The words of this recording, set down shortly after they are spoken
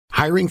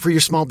Hiring for your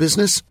small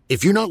business?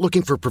 If you're not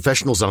looking for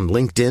professionals on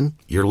LinkedIn,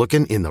 you're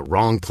looking in the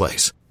wrong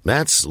place.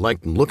 That's like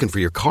looking for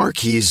your car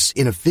keys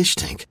in a fish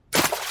tank.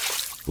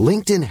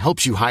 LinkedIn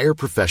helps you hire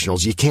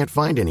professionals you can't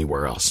find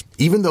anywhere else,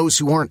 even those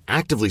who aren't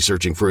actively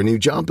searching for a new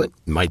job but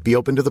might be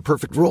open to the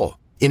perfect role.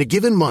 In a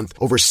given month,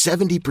 over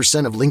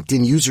 70% of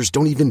LinkedIn users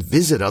don't even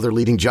visit other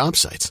leading job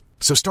sites.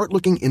 So start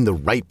looking in the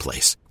right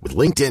place. With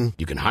LinkedIn,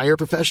 you can hire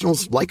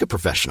professionals like a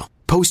professional.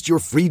 Post your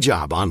free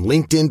job on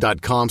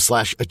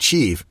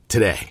linkedin.com/achieve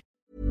today.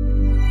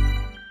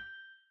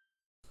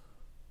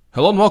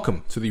 Hello and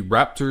welcome to the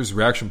Raptors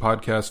Reaction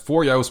Podcast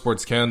for Yahoo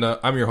Sports Canada.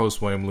 I'm your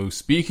host, William Liu,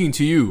 speaking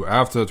to you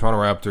after the Toronto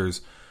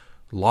Raptors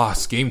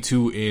lost Game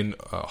 2 in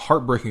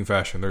heartbreaking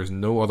fashion. There's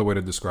no other way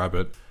to describe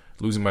it.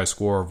 Losing by a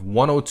score of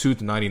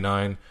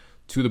 102-99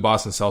 to the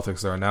Boston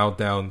Celtics. They are now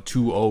down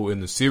 2-0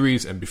 in the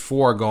series. And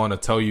before I go on to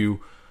tell you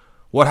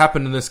what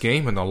happened in this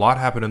game, and a lot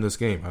happened in this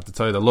game, I have to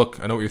tell you that, look,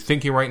 I know what you're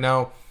thinking right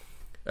now.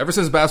 Ever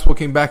since basketball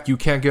came back, you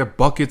can't get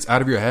buckets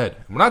out of your head.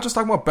 We're not just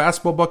talking about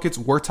basketball buckets.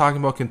 We're talking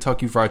about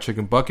Kentucky Fried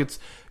Chicken buckets.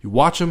 You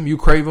watch them, you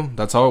crave them.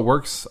 That's how it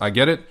works. I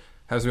get it.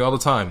 Happens to me all the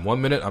time.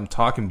 1 minute, I'm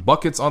talking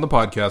buckets on the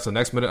podcast. The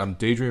next minute, I'm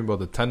daydreaming about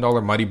the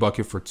 $10 Mighty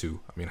Bucket for two.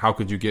 I mean, how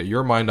could you get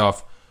your mind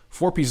off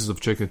 4 pieces of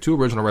chicken, 2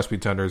 original recipe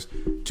tenders,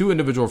 2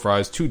 individual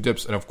fries, 2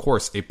 dips, and of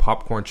course, a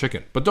popcorn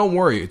chicken? But don't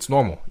worry, it's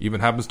normal. Even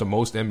happens to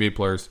most NBA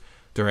players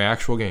during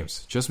actual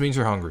games. Just means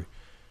you're hungry.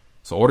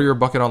 So order your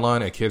bucket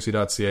online at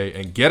kfc.ca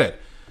and get it.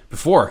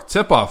 Before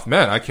tip-off,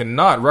 man, I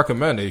cannot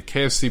recommend a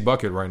KFC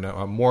bucket right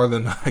now, more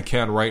than I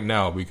can right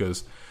now,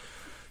 because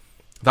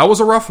that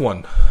was a rough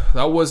one. The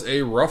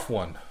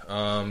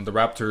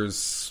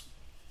Raptors,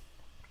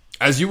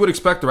 as you would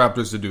expect the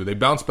Raptors to do, they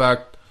bounced back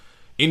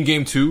in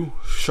Game 2,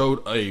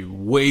 showed a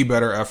way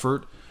better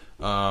effort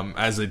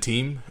as a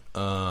team.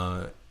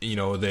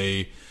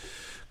 They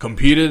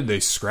competed, they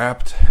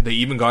scrapped, they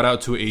even got out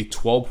to a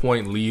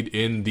 12-point lead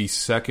in the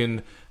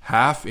second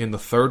half. In the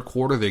third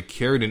quarter, they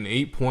carried an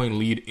 8-point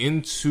lead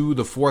into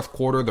the fourth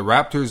quarter. The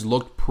Raptors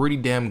looked pretty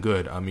damn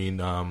good. I mean,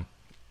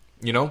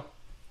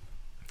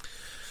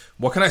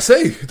 what can I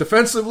say?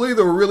 Defensively,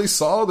 they were really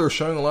solid. They were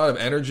showing a lot of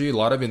energy, a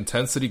lot of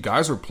intensity.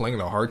 Guys were playing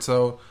their hearts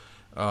out.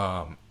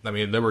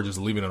 They were just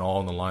leaving it all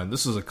on the line.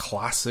 This is a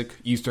classic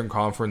Eastern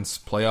Conference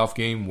playoff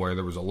game where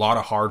there was a lot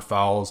of hard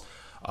fouls,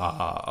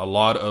 a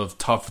lot of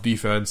tough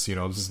defense.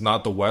 This is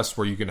not the West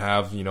where you can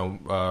have,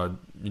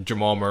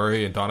 Jamal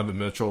Murray and Donovan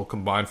Mitchell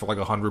combined for like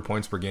 100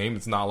 points per game.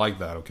 It's not like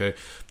that, okay?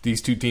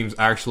 These two teams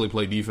actually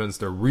play defense.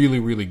 They're really,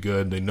 really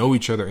good. They know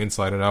each other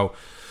inside and out.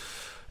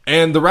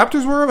 And the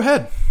Raptors were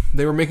ahead.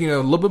 They were making a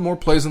little bit more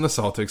plays than the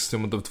Celtics.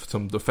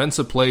 Some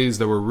defensive plays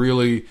that were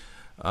really,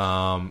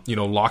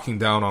 locking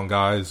down on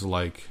guys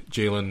like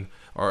Jaylen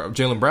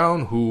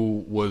Brown,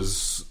 who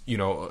was,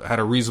 had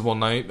a reasonable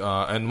night.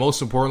 And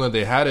most importantly,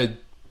 they had a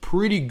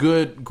pretty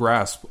good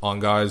grasp on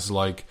guys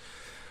like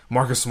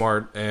Marcus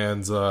Smart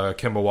and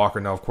Kemba Walker.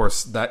 Now, of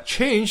course, that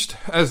changed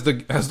as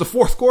the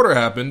fourth quarter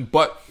happened,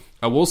 but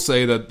I will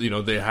say that,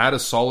 they had a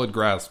solid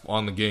grasp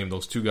on the game.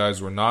 Those two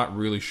guys were not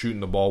really shooting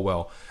the ball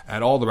well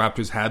at all. The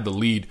Raptors had the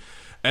lead.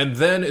 And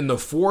then in the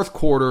fourth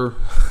quarter,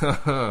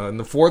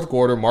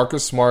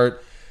 Marcus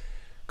Smart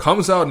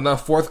comes out in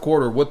that fourth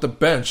quarter with the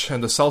bench,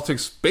 and the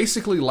Celtics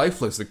basically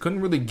lifeless. They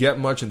couldn't really get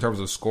much in terms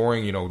of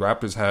scoring.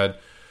 Raptors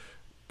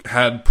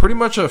had pretty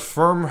much a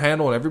firm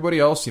handle on everybody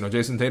else.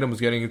 Jason Tatum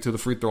was getting into the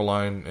free throw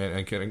line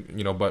and getting,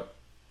 but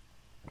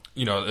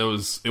it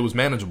was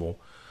manageable.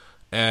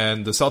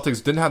 And the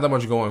Celtics didn't have that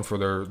much going for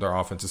their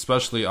offense,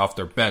 especially off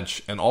their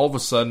bench. And all of a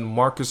sudden,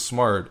 Marcus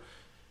Smart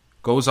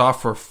goes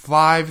off for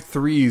 5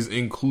 threes,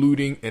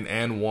 including an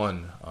and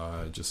one.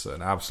 Just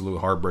an absolute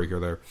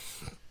heartbreaker there.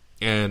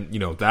 And,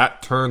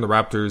 that turned the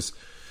Raptors.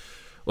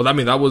 Well,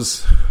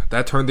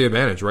 that turned the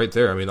advantage right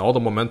there. I mean, all the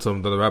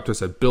momentum that the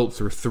Raptors had built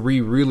through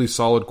 3 really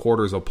solid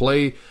quarters of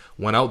play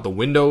went out the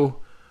window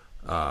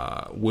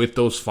with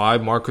those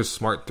 5 Marcus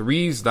Smart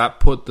threes. That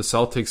put the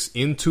Celtics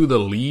into the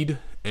lead,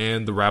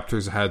 and the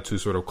Raptors had to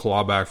sort of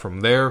claw back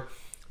from there.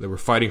 They were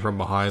fighting from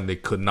behind. They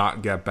could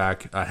not get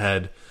back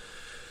ahead,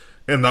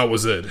 and that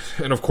was it.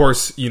 And, of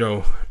course,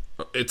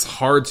 it's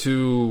hard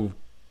to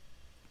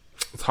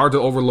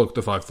overlook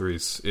the 5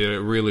 threes. It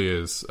really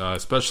is,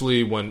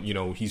 especially when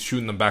he's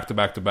shooting them back to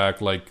back to back,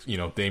 like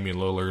Damian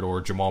Lillard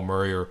or Jamal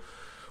Murray or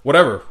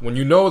whatever. When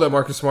you know that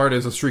Marcus Smart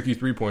is a streaky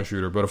 3-point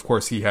shooter, but of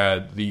course he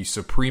had the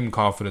supreme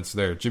confidence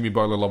there, Jimmy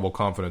Butler level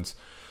confidence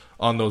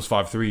on those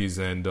 5 threes,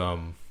 and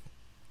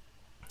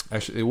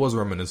actually it was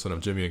reminiscent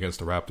of Jimmy against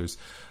the Raptors.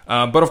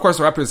 But of course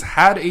the Raptors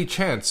had a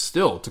chance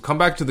still to come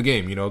back to the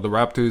game. The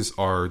Raptors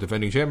are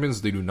defending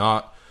champions. They do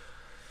not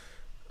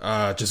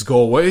just go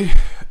away.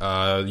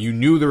 You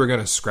knew they were going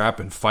to scrap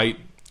and fight,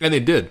 and they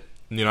did.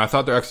 I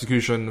thought their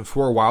execution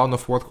for a while in the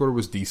fourth quarter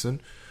was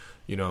decent.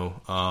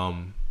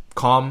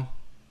 Calm.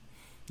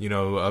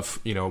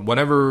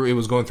 Whenever it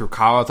was going through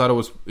Kyle, I thought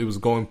it was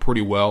going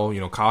pretty well.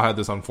 Kyle had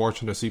this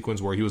unfortunate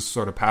sequence where he was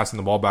sort of passing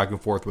the ball back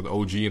and forth with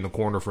OG in the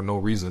corner for no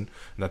reason,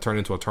 and that turned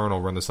into a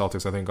turnover, and the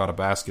Celtics, I think, got a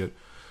basket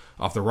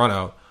off the run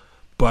out.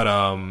 But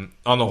on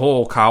the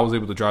whole, Kyle was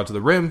able to drive to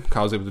the rim.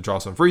 Kyle was able to draw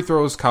some free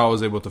throws. Kyle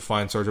was able to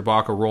find Serge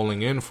Ibaka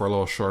rolling in for a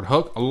little short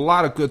hook. A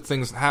lot of good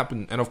things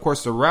happened. And, of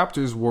course, the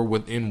Raptors were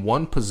within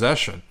one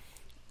possession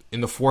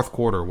in the fourth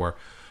quarter where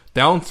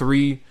down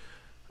 3,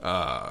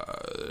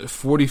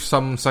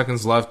 40-something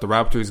seconds left. The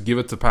Raptors give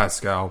it to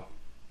Pascal.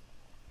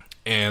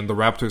 And the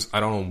Raptors, I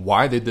don't know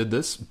why they did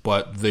this,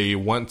 but they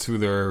went to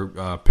their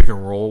pick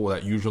and roll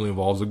that usually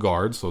involves a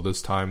guard. So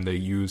this time they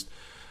used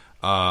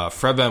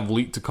Fred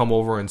VanVleet to come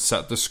over and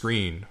set the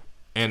screen.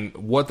 And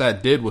what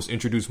that did was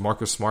introduce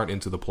Marcus Smart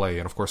into the play.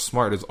 And, of course,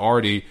 Smart is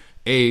already,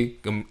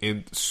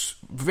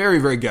 very,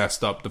 very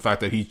gassed up, the fact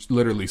that he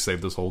literally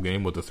saved this whole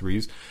game with the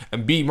threes.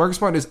 And B, Marcus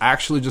Smart is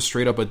actually just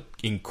straight up an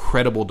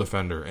incredible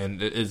defender.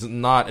 And it is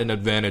not an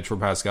advantage for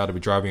Pascal to be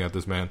driving at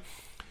this man.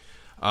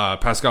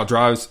 Pascal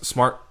drives,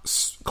 Smart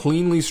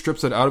cleanly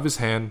strips it out of his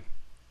hand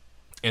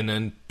and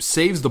then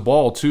saves the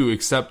ball too,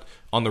 except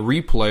on the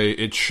replay,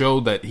 it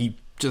showed that he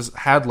just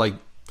had like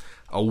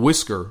a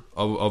whisker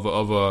of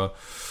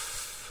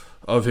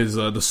his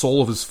the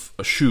sole of his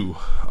shoe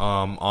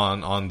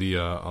on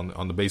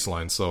the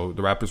baseline. So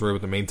the Raptors were able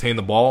to maintain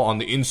the ball on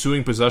the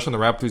ensuing possession. The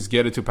Raptors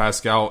get it to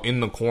Pascal in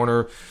the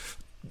corner.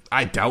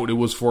 I doubt it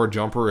was for a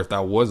jumper. If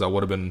that was, I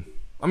would have been.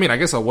 I mean, I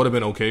guess I would have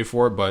been okay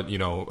for it, but it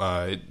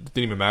didn't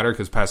even matter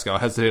because Pascal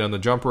hesitated on the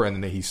jumper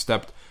and then he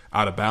stepped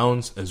out of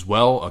bounds as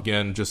well.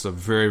 Again, just a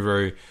very,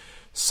 very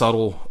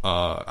subtle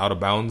out of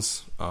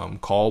bounds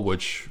call,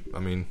 which, I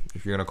mean,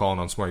 if you're going to call it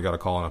on Smart, you got to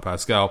call it on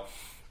Pascal.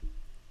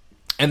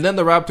 And then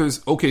the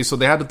Raptors, okay, so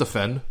they had to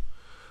defend.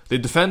 They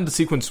defend the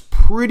sequence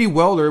pretty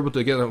well. They're able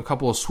to get a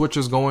couple of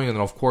switches going. And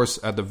then, of course,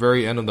 at the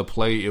very end of the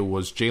play, it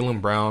was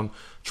Jaylen Brown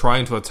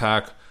trying to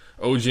attack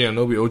OG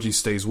Anunoby. OG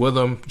stays with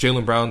him.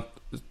 Jaylen Brown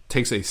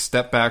takes a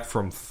step back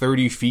from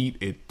 30 feet.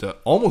 It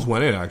almost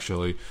went in,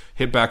 actually.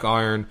 Hit back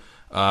iron.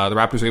 The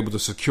Raptors were able to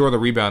secure the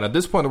rebound. At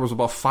this point, there was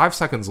about 5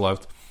 seconds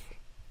left.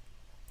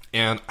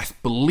 And I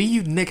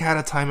believe Nick had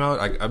a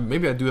timeout.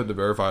 Maybe I do have to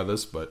verify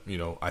this, but,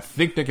 I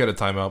think Nick had a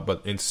timeout.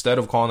 But instead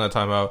of calling that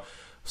timeout,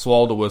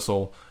 swallowed the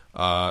whistle.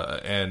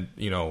 And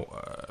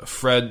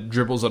Fred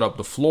dribbles it up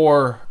the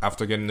floor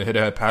after getting the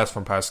hit-ahead pass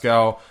from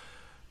Pascal.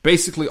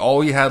 Basically,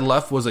 all he had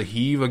left was a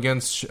heave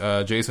against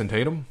Jason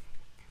Tatum.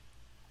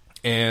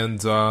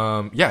 And,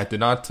 it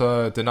did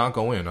not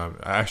go in.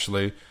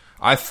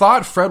 I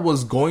thought Fred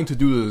was going to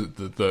do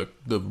the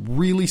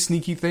really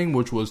sneaky thing,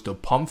 which was to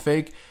pump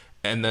fake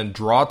and then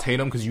draw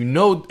Tatum, because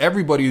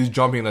everybody is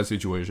jumping in that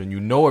situation.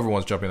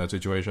 Everyone's jumping in that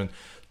situation.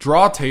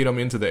 Draw Tatum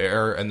into the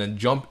air and then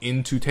jump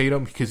into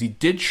Tatum, because he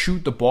did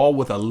shoot the ball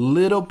with a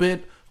little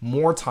bit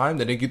more time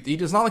than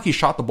it's not like he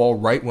shot the ball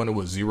right when it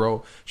was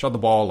 0. Shot the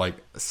ball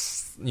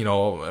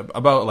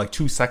about like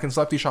 2 seconds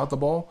left. He shot the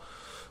ball.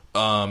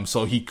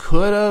 So he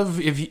could have,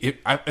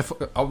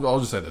 I'll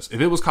just say this. If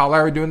it was Kyle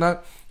Lowry doing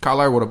that, Kyle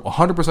Lowry would have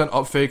 100%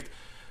 up faked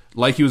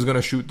like he was going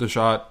to shoot the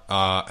shot,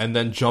 and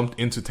then jumped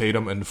into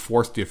Tatum and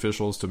forced the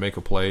officials to make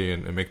a play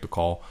and make the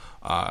call.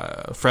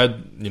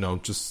 Fred,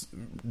 just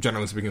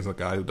generally speaking, is a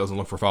guy who doesn't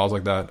look for fouls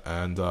like that,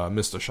 and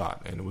missed a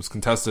shot. And it was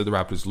contested. The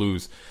Raptors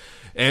lose.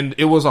 And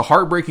it was a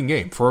heartbreaking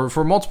game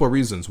for multiple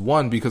reasons.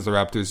 One, because the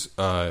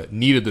Raptors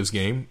needed this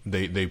game.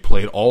 They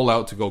played all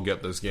out to go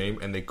get this game,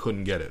 and they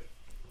couldn't get it.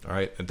 All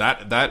right, and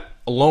that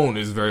alone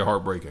is very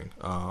heartbreaking.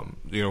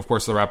 Of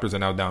course, the Raptors are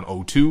now down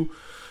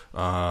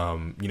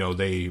 0-2.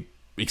 They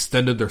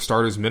extended their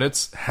starters'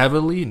 minutes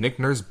heavily. Nick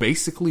Nurse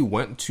basically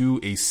went to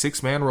a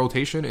 6-man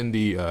rotation in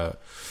the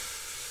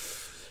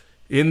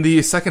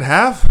second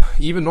half.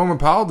 Even Norman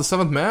Powell, the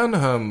 7th man,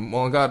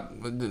 got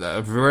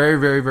a very,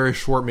 very, very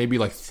short, maybe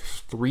like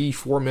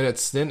 3-4 minute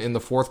stint in the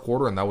fourth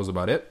quarter, and that was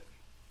about it.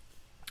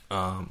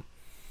 And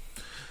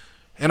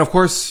of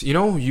course,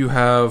 you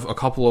have a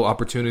couple of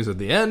opportunities at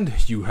the end.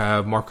 You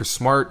have Marcus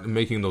Smart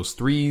making those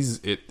threes.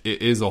 It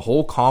is a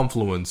whole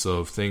confluence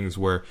of things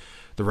where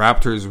the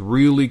Raptors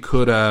really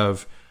could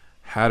have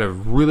had a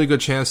really good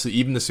chance to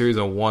even the series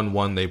at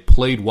 1-1. They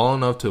played well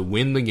enough to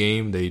win the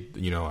game. They,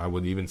 I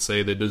would even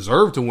say they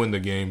deserve to win the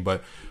game,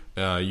 but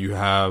you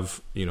have,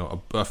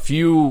 a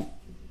few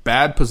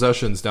bad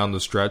possessions down the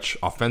stretch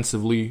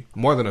offensively,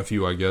 more than a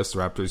few, I guess. The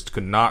Raptors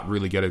could not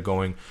really get it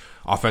going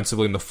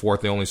offensively in the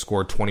fourth. They only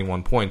scored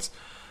 21 points.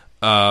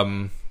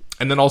 And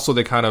then also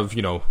they kind of,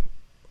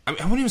 I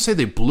wouldn't even say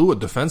they blew it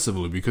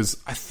defensively, because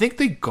I think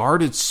they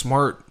guarded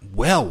Smart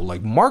well.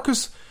 Like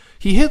Marcus,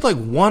 he hit like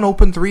one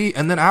open three,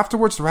 and then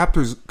afterwards the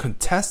Raptors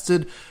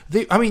contested.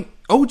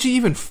 OG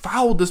even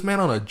fouled this man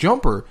on a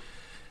jumper,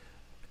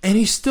 and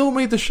he still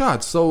made the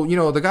shot. So,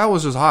 the guy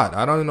was just hot.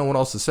 I don't even know what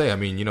else to say. I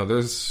mean,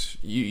 there's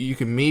you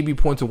can maybe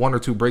point to one or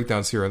two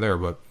breakdowns here and there,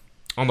 but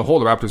on the whole,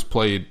 the Raptors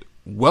played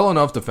well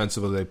enough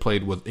defensively. They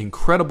played with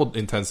incredible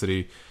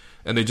intensity,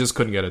 and they just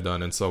couldn't get it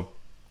done. And so,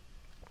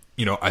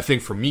 I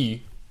think for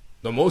me,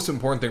 the most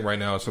important thing right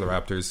now is for the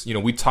Raptors.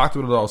 We talked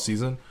about it all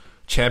season.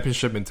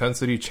 Championship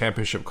intensity,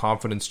 championship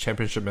confidence,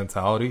 championship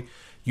mentality.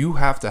 You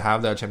have to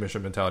have that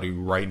championship mentality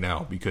right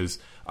now, because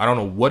I don't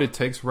know what it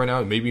takes right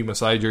now. Maybe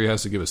Masai Ujiri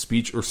has to give a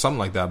speech or something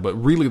like that, but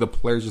really the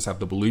players just have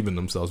to believe in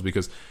themselves,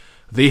 because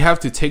They have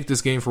to take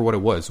this game for what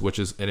it was, which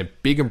is a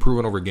big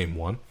improvement over game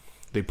 1.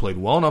 They played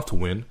well enough to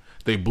win.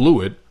 They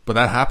blew it, but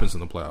that happens in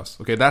the playoffs.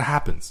 Okay, that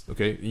happens.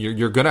 Okay,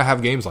 you're gonna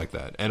have games like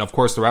that, and of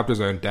course the Raptors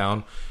are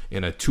down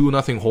in a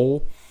 2-0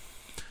 hole.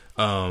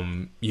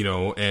 And the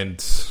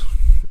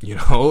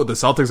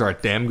Celtics are a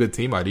damn good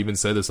team. I'd even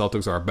say the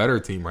Celtics are a better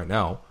team right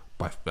now.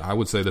 I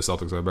would say the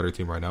Celtics are a better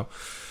team right now,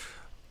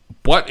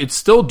 but it's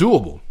still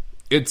doable.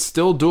 It's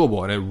still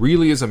doable, and it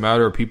really is a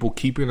matter of people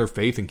keeping their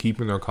faith and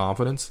keeping their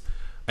confidence.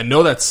 I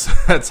know that's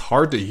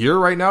hard to hear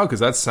right now because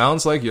that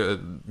sounds like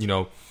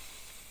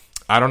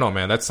I don't know,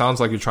 man. That sounds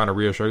like you're trying to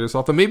reassure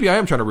yourself, and maybe I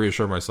am trying to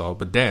reassure myself.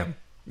 But damn,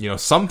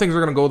 some things are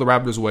going to go the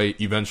Raptors' way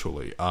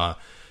eventually.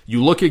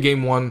 You look at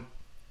game 1,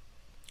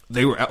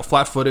 they were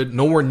flat-footed,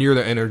 nowhere near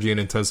the energy and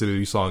intensity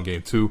you saw in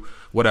game 2.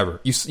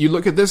 Whatever. You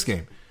look at this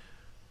game,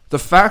 the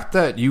fact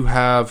that you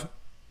have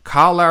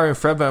Kyle Lowry and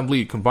Fred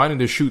VanVleet combining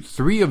to shoot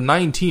 3 of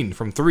 19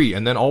 from 3,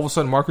 and then all of a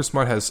sudden Marcus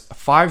Smart has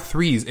 5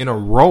 threes in a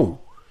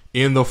row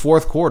in the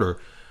fourth quarter.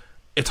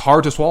 It's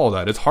hard to swallow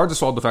that. It's hard to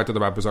swallow the fact that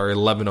the Raptors are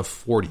 11 of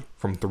 40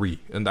 from 3,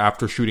 and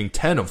after shooting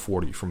 10 of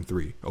 40 from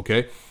 3,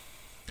 okay?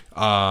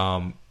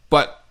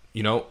 But,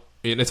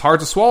 it's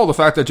hard to swallow the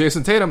fact that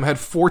Jason Tatum had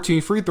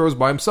 14 free throws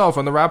by himself,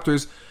 and the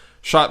Raptors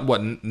shot,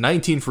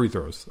 19 free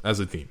throws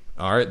as a team,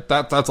 all right?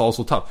 That's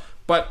also tough.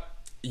 But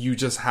you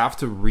just have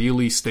to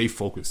really stay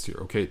focused here,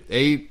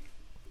 okay?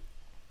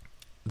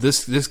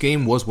 This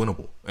game was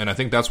winnable, and I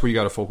think that's where you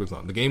got to focus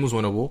on. The game was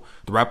winnable.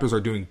 The Raptors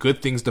are doing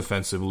good things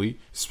defensively,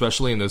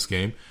 especially in this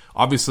game.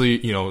 Obviously,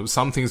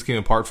 some things came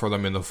apart for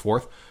them in the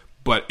fourth,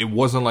 but it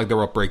wasn't like there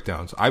were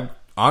breakdowns.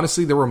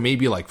 Honestly, there were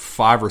maybe like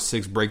 5 or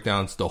 6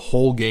 breakdowns the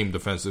whole game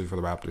defensively for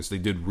the Raptors. They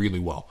did really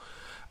well.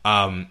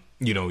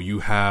 You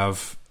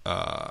have,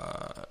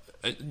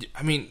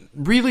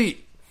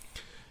 really,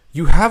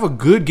 you have a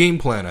good game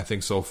plan, I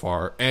think, so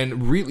far,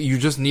 and really, you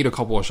just need a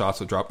couple of shots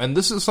to drop. And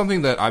this is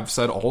something that I've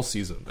said all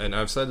season, and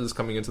I've said this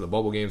coming into the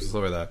bubble games and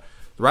stuff like that.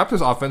 The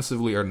Raptors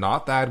offensively are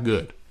not that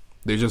good.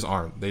 They just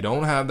aren't. They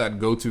don't have that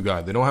go-to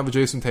guy. They don't have a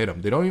Jason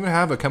Tatum. They don't even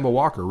have a Kemba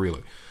Walker,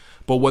 really.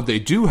 But what they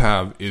do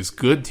have is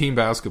good team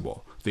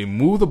basketball. They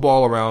move the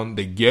ball around.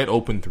 They get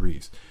open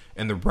threes.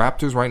 And the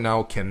Raptors right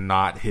now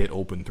cannot hit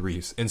open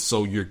threes. And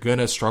so you're going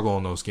to struggle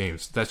in those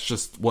games. That's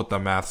just what the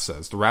math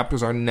says. The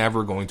Raptors are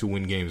never going to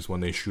win games when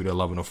they shoot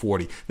 11 of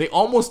 40. They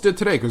almost did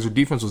today because their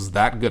defense was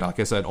that good. Like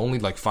I said, only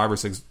like 5 or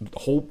 6.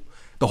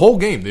 The whole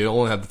game, they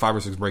only had 5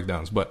 or 6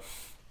 breakdowns. But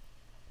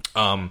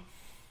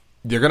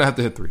they're going to have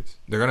to hit threes.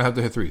 They're going to have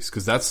to hit threes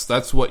because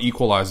that's what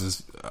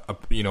equalizes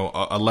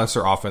a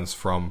lesser offense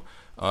from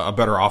a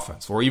better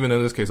offense, or even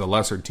in this case, a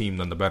lesser team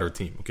than the better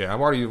team. Okay, I'm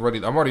already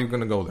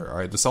going to go there. All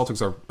right, the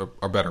Celtics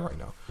are better right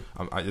now.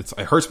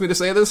 It hurts me to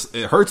say this.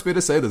 It hurts me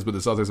to say this, but the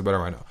Celtics are better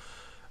right now.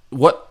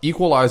 What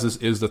equalizes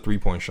is the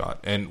 3-point shot,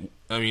 and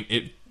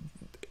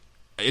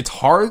it's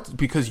hard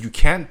because you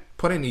can't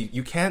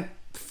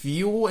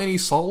feel any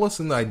solace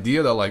in the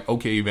idea that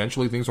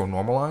eventually things will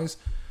normalize.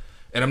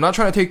 And I'm not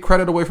trying to take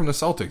credit away from the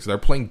Celtics. They're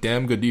playing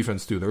damn good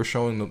defense too. They're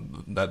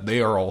showing that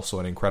they are also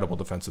an incredible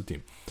defensive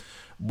team.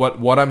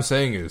 But what I'm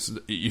saying is,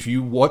 if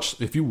you watch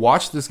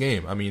this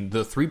game,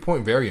 the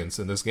 3-point variance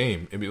in this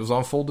game, it was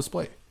on full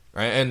display,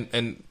 right?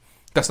 And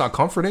that's not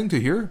comforting to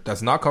hear.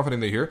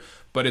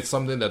 But it's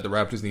something that the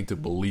Raptors need to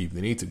believe.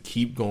 They need to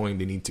keep going.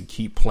 They need to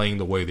keep playing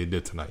the way they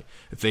did tonight.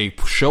 If they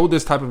show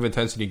this type of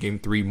intensity in Game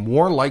 3,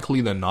 more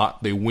likely than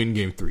not, they win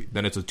Game 3.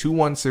 Then it's a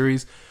 2-1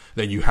 series.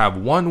 Then you have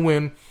one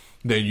win.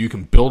 Then you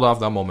can build off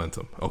that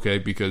momentum, okay?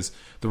 Because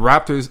the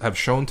Raptors have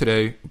shown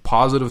today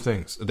positive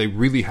things. They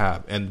really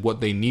have. And what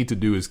they need to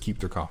do is keep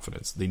their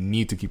confidence. They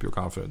need to keep your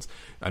confidence.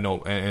 I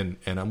know, and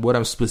what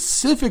I'm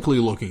specifically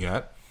looking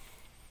at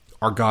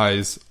are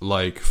guys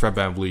like Fred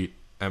VanVleet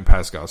and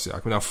Pascal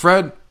Siakam.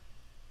 Now,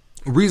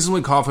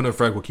 reasonably confident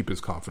Fred will keep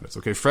his confidence.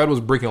 Okay, Fred was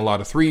breaking a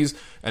lot of threes,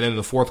 and then in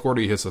the fourth quarter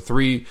he hits a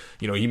 3.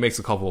 He makes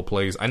a couple of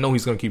plays. I know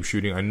he's going to keep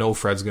shooting. I know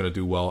Fred's going to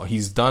do well.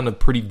 He's done a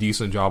pretty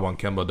decent job on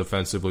Kemba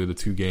defensively the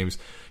 2 games.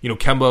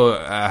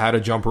 Kemba had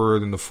a jumper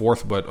in the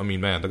fourth, but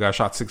the guy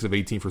shot 6 of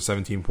 18 for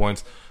 17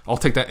 points. I'll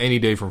take that any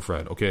day from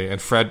Fred. Okay, and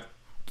Fred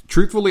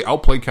truthfully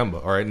outplayed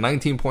Kemba. All right,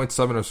 19 points,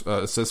 7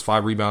 assists,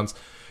 5 rebounds.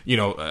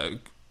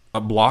 A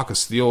block, a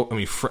steal.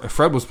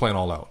 Fred was playing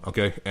all out.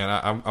 Okay, and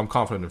I'm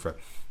confident in Fred.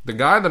 The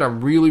guy that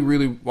I'm really,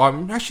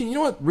 actually, you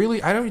know what?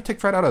 Really, I don't even take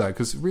Fred out of that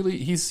because really,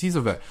 he's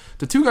a vet.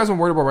 The 2 guys I'm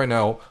worried about right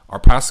now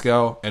are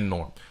Pascal and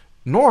Norm.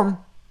 Norm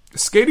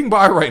is skating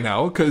by right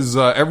now because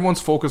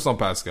everyone's focused on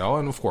Pascal,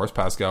 and of course,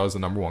 Pascal is the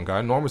number 1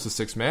 guy. Norm is the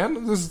 6th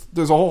man.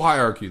 There's a whole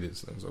hierarchy of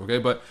these things, okay?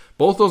 But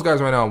both those guys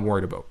right now I'm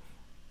worried about.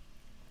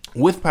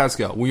 With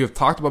Pascal, we have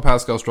talked about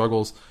Pascal's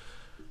struggles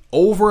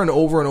over and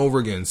over and over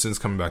again since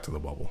coming back to the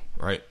bubble,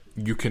 right?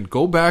 You can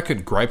go back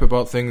and gripe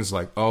about things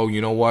like, oh, you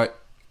know what?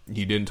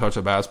 He didn't touch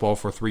a basketball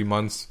for 3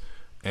 months,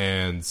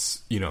 and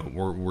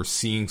we're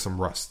seeing some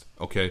rust.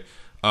 Okay,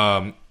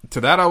 to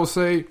that I will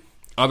say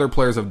other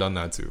players have done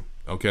that too.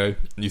 Okay,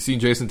 you seen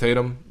Jason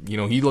Tatum?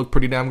 He looked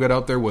pretty damn good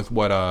out there with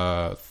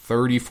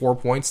 34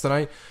 points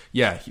tonight.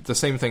 Yeah, the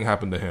same thing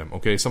happened to him.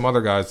 Okay, some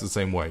other guys the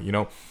same way.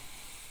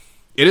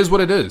 It is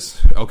what it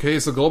is. Okay,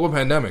 it's a global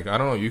pandemic. I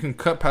don't know. You can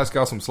cut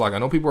Pascal some slack. I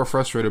know people are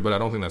frustrated, but I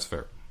don't think that's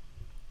fair.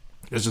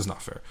 It's just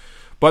not fair.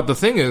 But the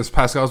thing is,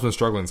 Pascal's been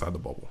struggling inside the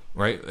bubble,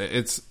 right?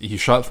 He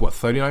shot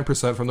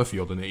 39% from the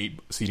field in the 8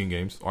 seeding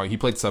games. Or he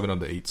played 7 of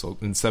the 8, so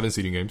in 7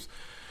 seeding games.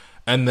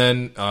 And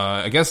then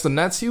against the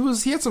Nets,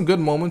 he had some good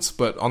moments,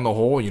 but on the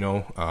whole,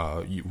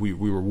 we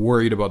were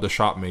worried about the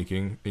shot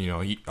making.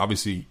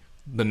 Obviously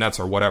the Nets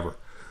are whatever.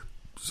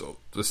 So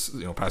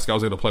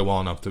Pascal's able to play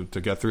well enough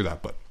to get through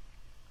that. But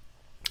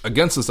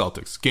against the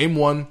Celtics, game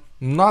 1,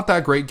 not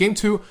that great. Game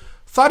 2,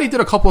 thought he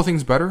did a couple of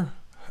things better.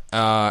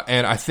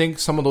 And I think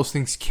some of those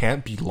things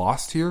can't be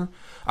lost here.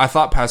 I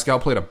thought Pascal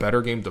played a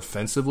better game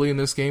defensively in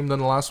this game than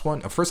the last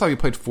one. First off, he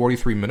played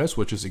 43 minutes,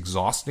 which is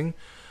exhausting.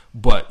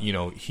 But,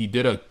 he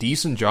did a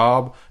decent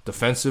job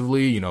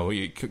defensively.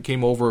 He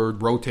came over,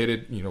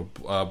 rotated,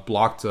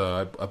 blocked,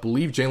 I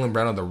believe, Jaylen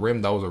Brown on the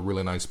rim. That was a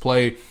really nice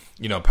play.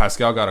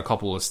 Pascal got a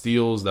couple of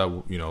steals that,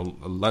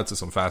 led to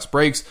some fast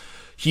breaks.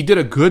 He did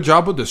a good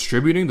job of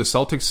distributing. The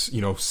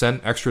Celtics,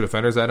 sent extra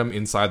defenders at him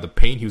inside the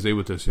paint. He was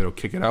able to,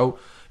 kick it out.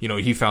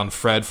 He found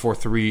Fred for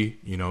 3.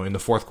 In the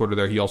fourth quarter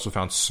there, he also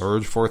found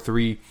Serge for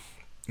 3.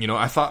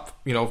 I thought,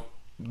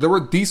 there were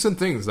decent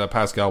things that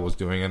Pascal was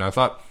doing. And I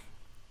thought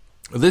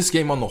this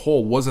game on the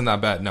whole wasn't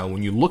that bad. Now,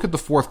 when you look at the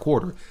fourth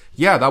quarter,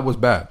 yeah, that was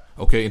bad.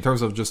 Okay, in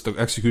terms of just the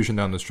execution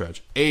down the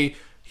stretch.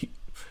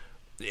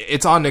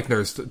 It's on Nick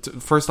Nurse.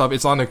 First off,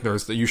 it's on Nick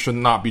Nurse that you should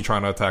not be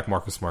trying to attack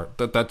Marcus Smart.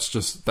 That's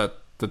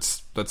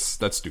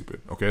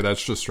stupid. Okay,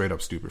 that's just straight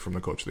up stupid from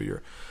the coach of the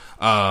year.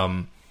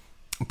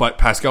 But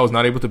Pascal was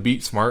not able to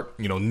beat Smart.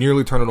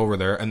 Nearly turn it over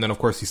there, and then of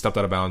course he stepped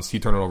out of bounds. He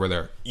turned it over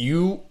there.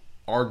 You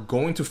are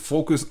going to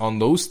focus on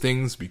those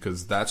things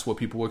because that's what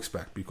people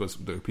expect. Because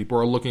the people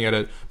are looking at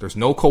it. There's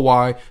no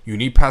Kawhi. You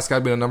need Pascal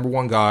to be the number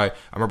one guy.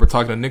 I remember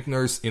talking to Nick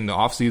Nurse in the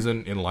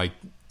offseason in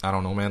I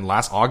don't know, man,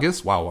 last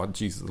August. Wow,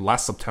 geez,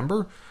 last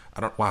September.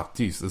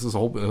 This is a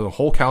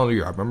whole calendar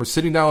year. I remember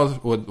sitting down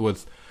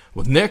with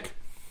Nick,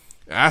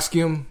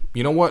 asking him,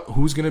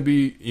 who's going to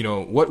be,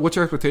 what's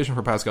your expectation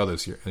for Pascal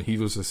this year? And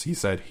he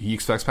said he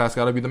expects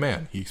Pascal to be the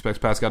man. He expects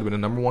Pascal to be the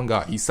number one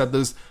guy. He said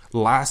this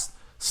last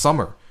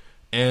summer.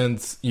 And,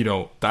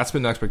 that's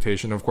been the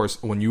expectation. Of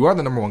course, when you are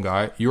the number one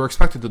guy, you're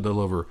expected to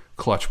deliver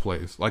clutch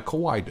plays like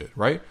Kawhi did,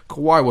 right?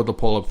 Kawhi with the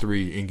pull-up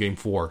 3 in Game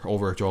 4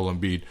 over Joel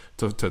Embiid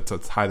to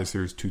tie the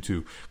series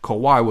 2-2.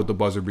 Kawhi with the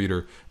buzzer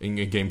beater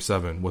in Game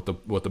 7 with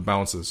the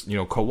bounces.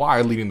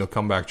 Kawhi leading the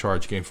comeback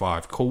charge Game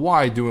 5.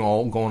 Kawhi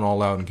going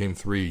all out in Game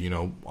 3,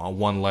 on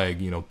one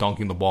leg,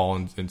 dunking the ball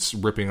and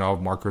ripping it out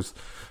of Marcus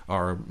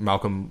or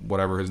Malcolm,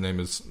 whatever his name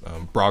is,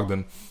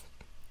 Brogdon.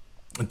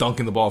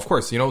 Dunking the ball, of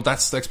course,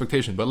 that's the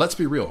expectation. But let's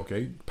be real,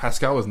 okay?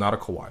 Pascal is not a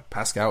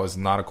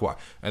Kawhi.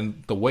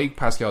 And the way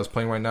Pascal is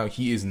playing right now,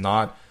 he is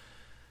not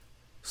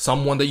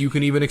someone that you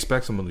can even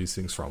expect some of these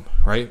things from,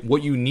 right?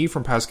 What you need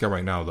from Pascal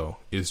right now, though,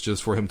 is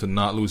just for him to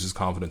not lose his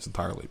confidence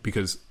entirely.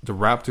 Because the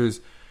Raptors,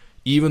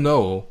 even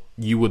though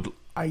you would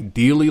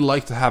ideally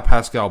like to have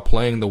Pascal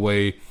playing the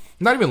way,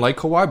 not even like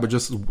Kawhi, but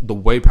just the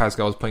way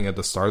Pascal was playing at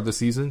the start of the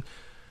season,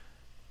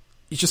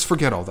 you just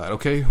forget all that,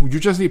 okay? You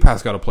just need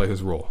Pascal to play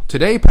his role.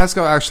 Today,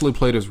 Pascal actually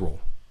played his role.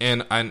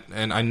 And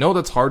I know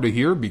that's hard to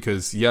hear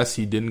because, yes,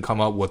 he didn't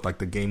come up with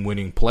the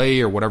game-winning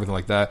play or whatever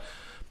like that.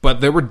 But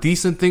there were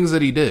decent things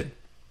that he did,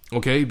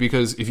 okay?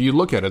 Because if you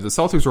look at it, the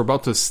Celtics were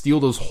about to steal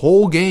this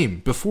whole game.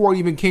 Before it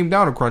even came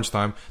down to crunch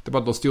time, they're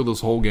about to steal this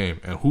whole game.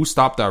 And who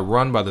stopped that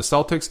run by the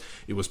Celtics?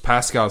 It was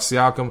Pascal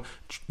Siakam,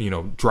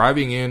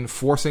 driving in,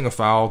 forcing a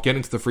foul,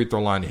 getting to the free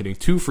throw line, hitting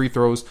 2 free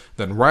throws.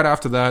 Then right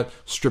after that,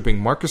 stripping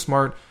Marcus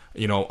Smart,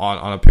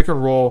 on a pick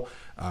and roll,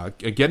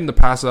 getting the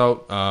pass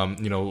out,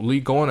 Lee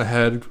going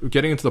ahead,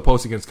 getting into the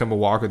post against Kemba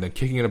Walker, then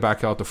kicking it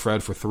back out to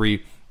Fred for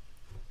 3.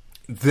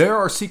 There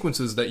are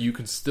sequences that you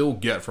can still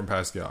get from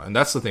Pascal, and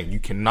that's the thing. You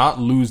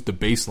cannot lose the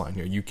baseline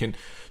here.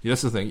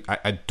 That's the thing.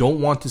 I don't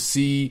want to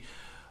see,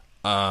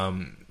 a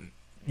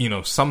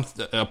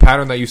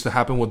pattern that used to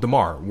happen with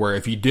DeMar, where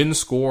if he didn't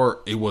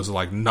score, it was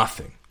like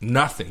nothing.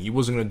 He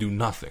wasn't going to do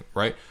nothing,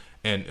 right?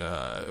 And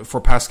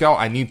for Pascal,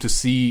 I need to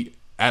see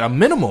at a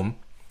minimum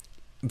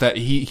that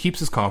he keeps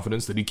his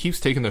confidence, that he keeps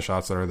taking the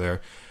shots that are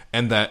there,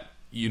 and that,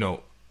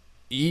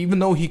 even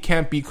though he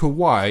can't be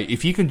Kawhi,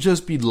 if he can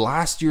just be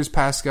last year's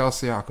Pascal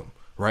Siakam,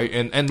 right?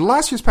 And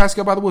last year's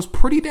Pascal, by the way, was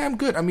pretty damn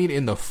good. I mean,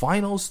 in the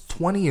finals,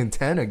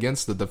 20-10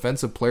 against the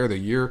Defensive Player of the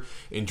Year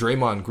in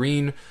Draymond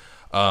Green.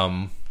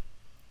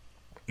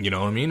 You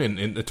know what I mean?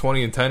 In the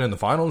 20-10 in the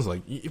finals,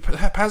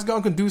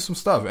 Pascal can do some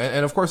stuff.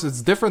 And of course,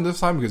 it's different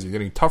this time because you're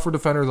getting tougher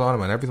defenders on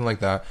him and everything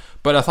like that.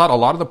 But I thought a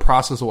lot of the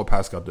process of what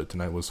Pascal did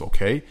tonight was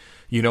okay.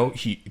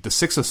 The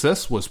 6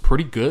 assists was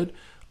pretty good.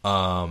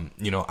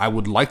 I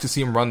would like to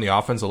see him run the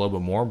offense a little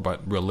bit more,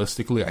 but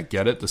realistically, I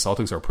get it. The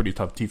Celtics are a pretty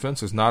tough defense.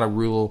 There's not a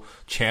real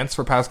chance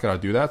for Pascal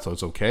to do that, so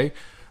it's okay.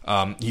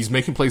 He's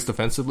making plays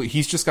defensively.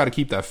 He's just got to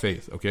keep that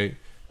faith, okay?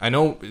 I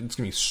know it's going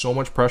to be so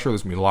much pressure.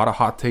 There's going to be a lot of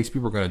hot takes.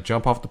 People are going to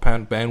jump off the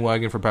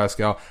bandwagon for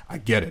Pascal. I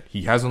get it.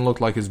 He hasn't looked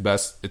like his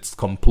best. It's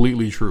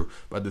completely true.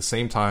 But at the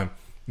same time,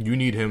 you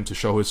need him to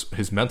show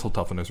his mental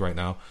toughness right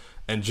now.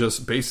 and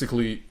just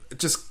basically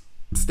just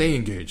stay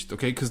engaged,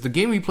 okay? Because the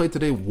game we played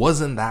today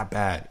wasn't that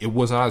bad. It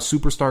was not a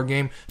superstar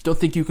game. Don't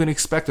think you can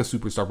expect a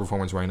superstar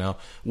performance right now.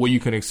 What you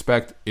can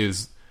expect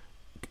is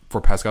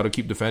for Pascal to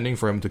keep defending,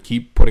 for him to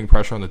keep putting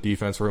pressure on the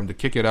defense, for him to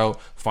kick it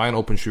out, find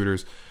open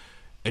shooters,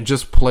 and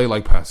just play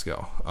like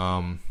Pascal.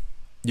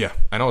 Yeah,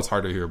 I know it's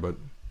hard to hear, but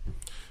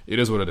it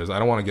is what it is. I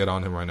don't want to get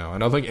on him right now. I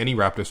don't think any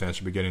Raptors fan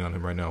should be getting on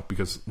him right now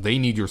because they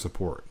need your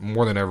support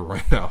more than ever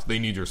right now. They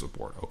need your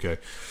support, okay?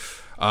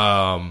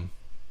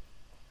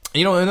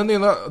 You know, and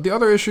then the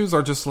other issues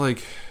are just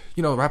like,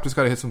 you know, Raptors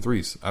got to hit some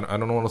threes. I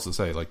don't know what else to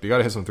say. Like, they got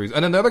to hit some threes.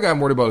 And then the other guy I'm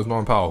worried about is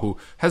Norm Powell, who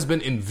has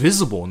been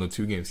invisible in the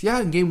 2 games.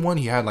 Yeah, in game 1,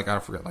 he had, like, I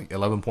forget, like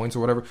 11 points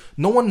or whatever.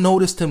 No one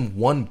noticed him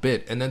one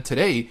bit. And then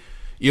today,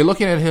 you're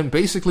looking at him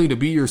basically to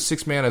be your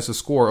 6th man as a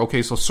scorer.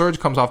 Okay, so Serge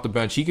comes off the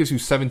bench. He gives you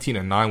 17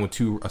 and 9 with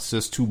 2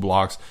 assists, 2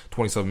 blocks,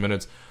 27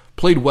 minutes.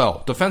 Played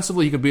well.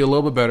 Defensively, he could be a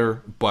little bit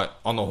better. But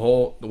on the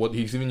whole, what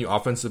he's giving you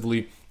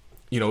offensively,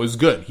 you know, is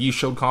good. He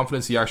showed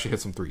confidence. He actually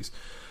hit some threes.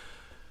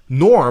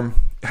 Norm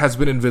has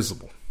been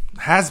invisible.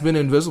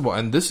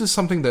 And this is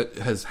something that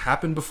has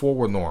happened before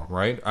with Norm,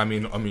 right? I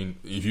mean,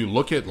 if you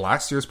look at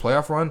last year's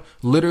playoff run,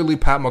 literally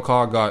Pat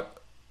McCaw got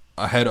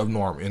ahead of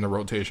Norm in the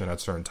rotation at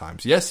certain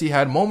times. Yes, he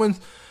had moments,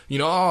 you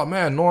know, oh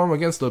man, Norm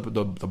against the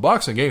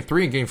Bucks in game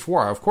 3 and game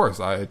 4. Of course,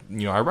 I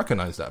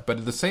recognize that. But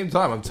at the same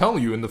time, I'm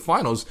telling you, in the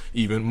finals,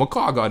 even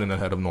McCaw got in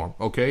ahead of Norm,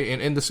 okay?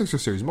 In the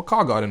Sixers series,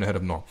 McCaw got in ahead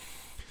of Norm.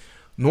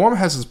 Norm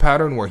has his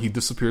pattern where he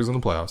disappears in the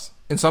playoffs,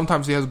 and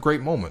sometimes he has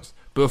great moments.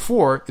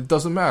 Before, it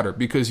doesn't matter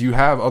because you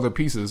have other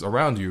pieces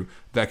around you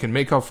that can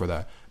make up for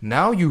that.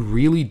 Now you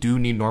really do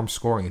need Norm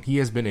scoring, and he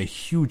has been a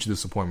huge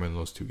disappointment in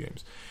those 2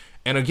 games.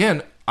 And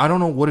again, I don't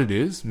know what it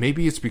is.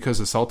 Maybe it's because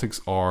the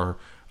Celtics are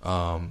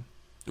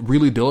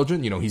really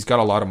diligent. You know, he's got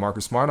a lot of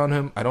Marcus Smart on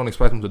him. I don't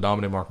expect him to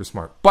dominate Marcus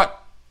Smart.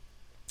 But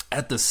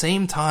at the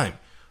same time,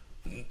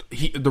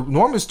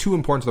 Norm is too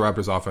important to the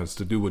Raptors offense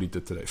to do what he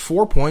did today.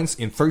 4 points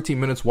in 13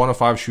 minutes, 1 of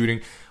 5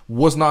 shooting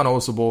was not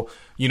noticeable.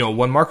 You know,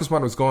 when Marcus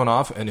Smart was going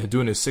off and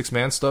doing his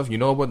 6-man stuff, you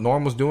know what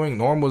Norm was doing?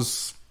 Norm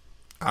was,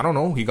 I don't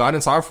know, he got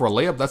inside for a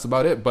layup. That's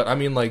about it. But I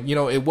mean, like, you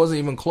know, it wasn't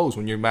even close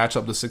when you match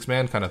up the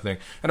 6-man kind of thing.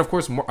 And of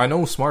course, I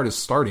know Smart is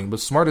starting,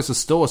 but Smart is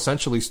still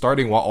essentially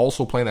starting while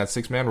also playing that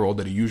 6-man role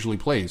that he usually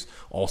plays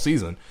all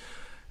season.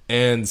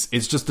 And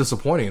it's just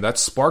disappointing. That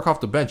spark off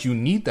the bench, you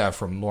need that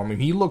from Norm. I mean,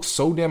 he looks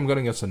so damn good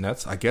against the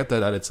Nets. I get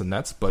that it's the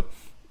Nets, but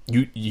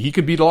he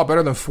could beat a lot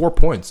better than 4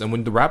 points. And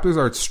when the Raptors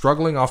are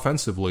struggling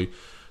offensively,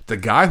 the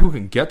guy who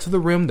can get to the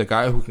rim, the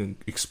guy who can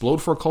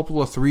explode for a couple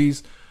of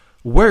threes,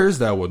 where is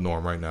that with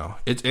Norm right now?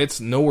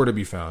 It's nowhere to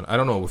be found. I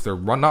don't know if they're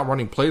not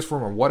running plays for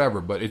him or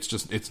whatever, but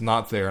it's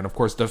not there. And of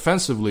course,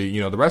 defensively,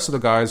 you know, the rest of the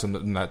guys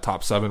in that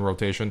top 7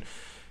 rotation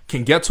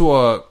can get to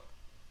a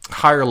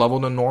higher level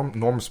than Norm.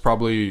 Norm's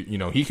probably, you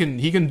know, he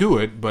can do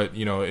it, but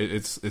you know,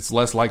 it's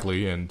less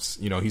likely, and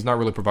you know, he's not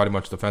really providing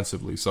much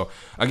defensively. So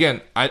again,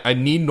 I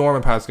need Norm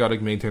and Pascal to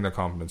maintain their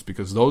confidence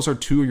because those are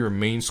 2 of your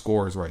main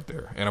scorers right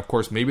there. And of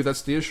course, maybe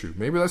that's the issue.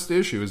 Maybe that's the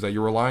issue is that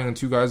you're relying on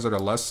 2 guys that are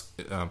less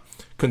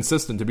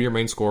consistent to be your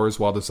main scorers,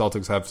 while the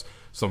Celtics have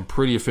some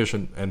pretty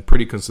efficient and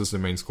pretty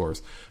consistent main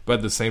scorers. But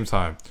at the same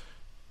time,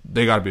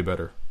 they got to be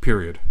better,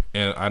 period.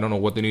 And I don't know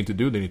what they need to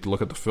do. They need to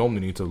look at the film. They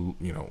need to,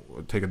 you know,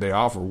 take a day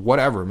off or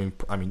whatever.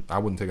 I mean, I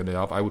wouldn't take a day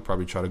off. I would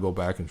probably try to go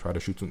back and try to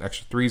shoot some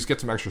extra threes, get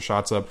some extra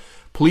shots up.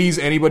 Please,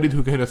 anybody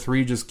who can hit a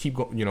 3, just keep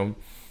going, you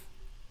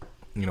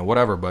know,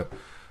 whatever. But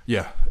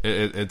yeah,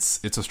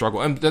 it's a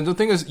struggle. And the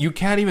thing is, you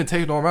can't even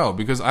take Norm out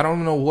because I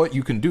don't know what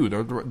you can do.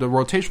 The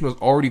rotation was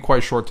already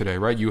quite short today,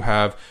 right? You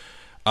have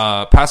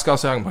Pascal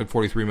Siakam played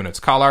 43 minutes.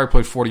 Kyle Lowry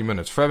played 40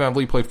 minutes. Fred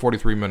VanVleet played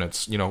 43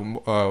 minutes. You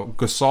know,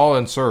 Gasol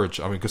and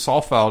Serge. I mean,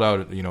 Gasol fouled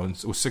out, you know,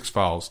 with 6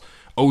 fouls.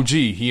 OG,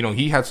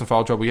 he had some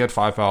foul trouble. He had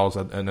 5 fouls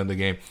at the end of the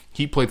game.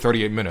 He played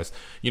 38 minutes.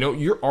 You know,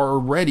 you're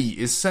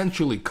already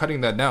essentially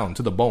cutting that down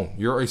to the bone.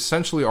 You're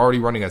essentially already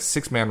running a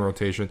 6-man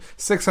rotation.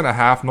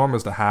 6.5. Norm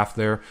is the half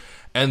there.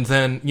 And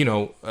then, you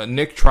know,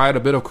 Nick tried a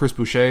bit of Chris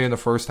Boucher in the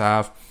first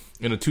half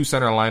in a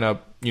 2-center lineup.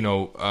 You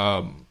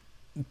know,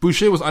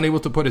 Boucher was unable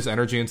to put his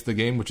energy into the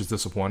game, which is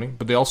disappointing,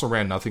 but they also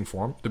ran nothing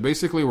for him. They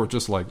basically were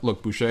just like,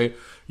 look, Boucher,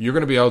 you're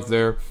going to be out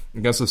there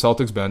against the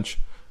Celtics bench.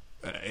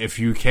 If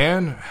you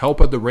can,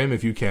 help at the rim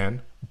if you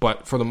can,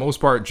 but for the most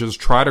part, just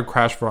try to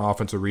crash for an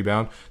offensive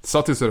rebound. The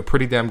Celtics did a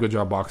pretty damn good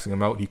job boxing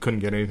him out. He couldn't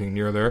get anything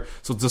near there,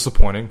 so it's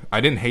disappointing. I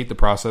didn't hate the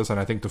process, and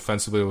I think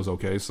defensively it was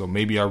okay, so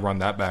maybe I run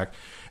that back.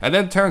 And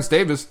then Terrence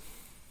Davis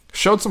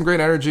showed some great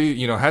energy,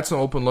 you know, had some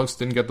open looks,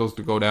 didn't get those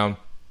to go down.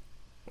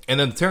 And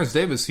then Terrence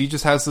Davis, he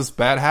just has this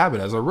bad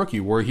habit as a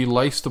rookie where he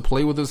likes to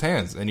play with his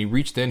hands. And he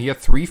reached in. He had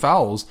 3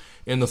 fouls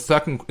in the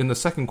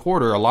second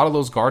quarter. A lot of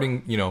those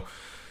guarding, you know,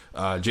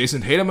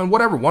 Jason Tatum and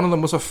whatever. One of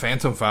them was a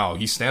phantom foul.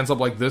 He stands up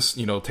like this.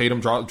 You know, Tatum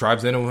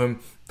drives into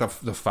him. The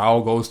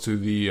foul goes to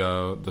the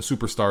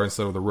superstar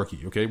instead of the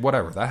rookie. Okay,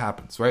 whatever. That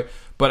happens, right?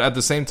 But at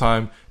the same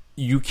time,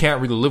 you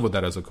can't really live with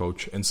that as a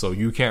coach, and so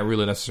you can't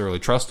really necessarily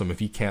trust him if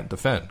he can't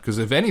defend. Because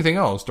if anything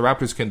else, the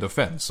Raptors can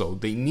defend, so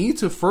they need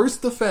to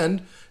first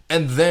defend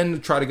and then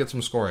try to get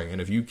some scoring.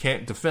 And if you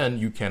can't defend,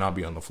 you cannot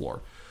be on the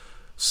floor.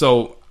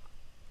 So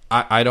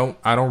I don't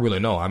really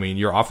know. I mean,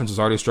 your offense is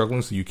already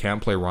struggling, so you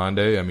can't play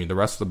Rondae. I mean, the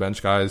rest of the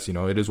bench guys,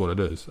 it is what it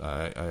is.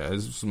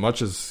 As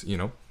much as,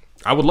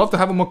 I would love to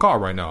have a McCaw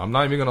right now. I'm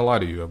not even going to lie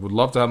to you. I would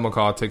love to have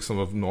McCaw take some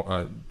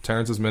of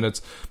Terrence's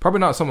minutes.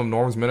 Probably not some of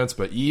Norm's minutes,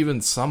 but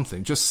even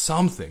something. Just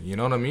something. You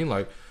know what I mean?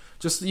 Like,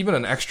 just even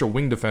an extra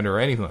wing defender or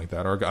anything like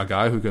that. Or a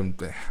guy who can...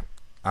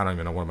 I don't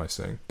even know what am I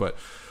saying. But,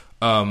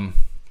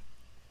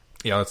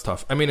 yeah, that's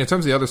tough. I mean, in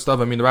terms of the other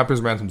stuff, I mean, the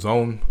Raptors ran some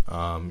zone.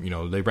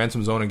 They ran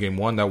some zone in game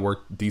one. That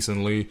worked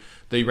decently.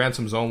 They ran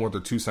some zone with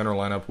their two center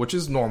lineup, which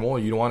is normal.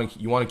 You want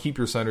to keep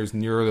your centers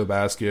near the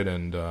basket,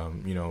 and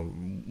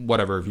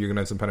whatever. If you're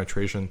gonna have some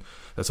penetration,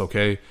 that's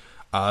okay.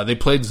 They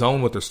played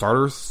zone with their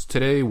starters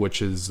today,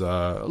 which is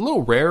a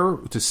little rare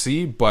to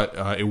see, but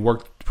it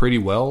worked pretty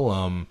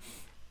well.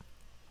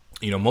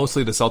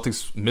 Mostly the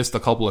Celtics missed a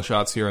couple of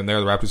shots here and there.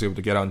 The Raptors were able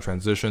to get out in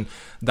transition.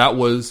 That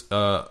was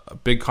a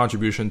big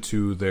contribution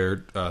to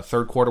their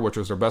third quarter, which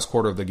was their best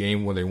quarter of the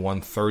game, where they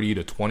won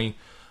 30-20,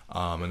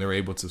 and they were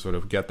able to sort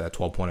of get that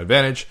 12-point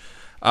advantage.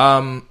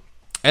 And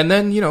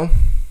then,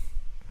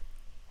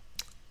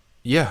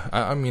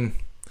 I mean,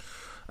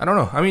 I don't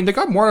know. I mean, they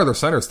got more out of their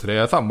centers today.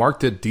 I thought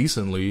Mark did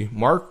decently.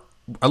 Mark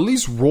at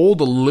least rolled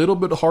a little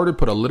bit harder,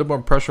 put a little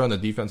more pressure on the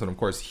defense, and of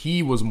course,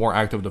 he was more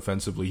active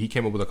defensively. He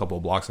came up with a couple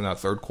of blocks in that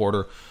third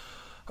quarter,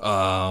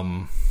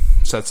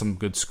 set some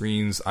good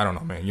screens. I don't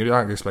know, man. You're not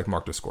going to expect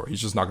Mark to score.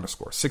 He's just not going to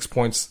score. 6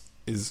 points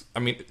is, I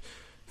mean,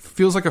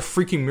 feels like a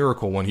freaking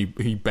miracle when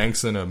he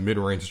banks in a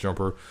mid-range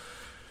jumper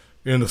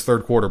in the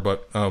third quarter,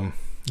 but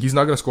he's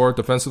not going to score.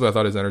 Defensively, I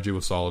thought his energy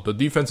was solid. The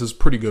defense is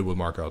pretty good with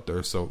Mark out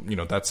there, so,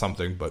 that's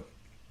something, but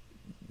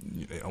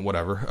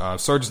whatever.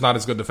 Serge is not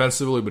as good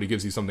defensively, but he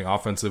gives you something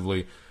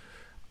offensively.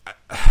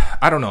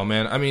 I don't know,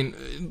 man. I mean,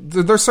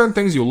 there's certain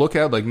things you look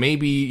at, like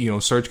maybe,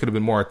 Serge could have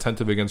been more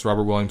attentive against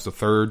Robert Williams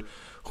III,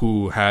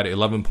 who had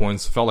 11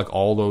 points. Felt like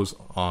all those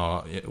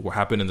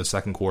happened in the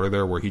second quarter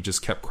there, where he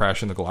just kept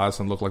crashing the glass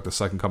and looked like the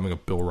second coming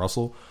of Bill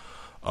Russell.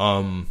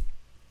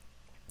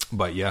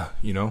 But yeah,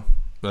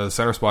 the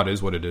center spot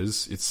is what it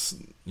is. It's,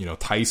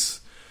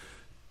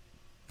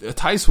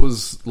 Tice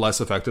was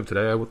less effective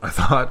today, I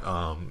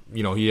thought.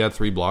 He had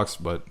 3 blocks,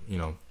 but,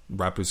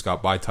 Raptors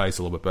got by Tice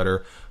a little bit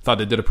better. Thought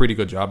they did a pretty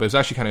good job. It was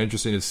actually kind of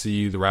interesting to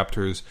see the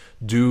Raptors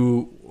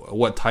do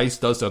what Tice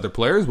does to other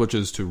players, which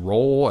is to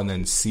roll and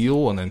then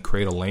seal and then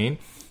create a lane.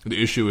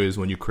 The issue is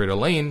when you create a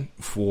lane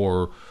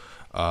for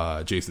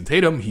Jason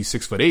Tatum, he's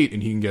 6'8"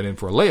 and he can get in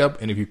for a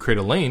layup. And if you create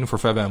a lane for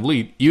Fred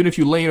VanVleet, even if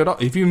you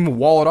if you even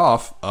wall it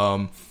off,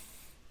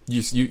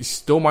 you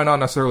still might not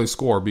necessarily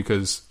score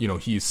because,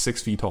 he's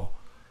 6 feet tall.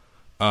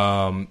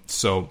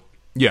 So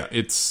yeah,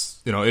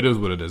 it's, it is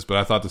what it is, but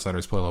I thought the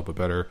centers played a little bit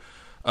better.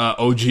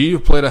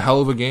 OG played a hell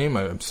of a game.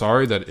 I'm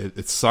sorry that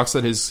it sucks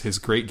that his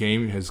great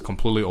game is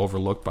completely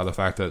overlooked by the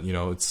fact that,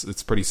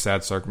 it's pretty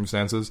sad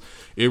circumstances.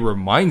 It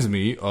reminds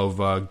me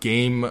of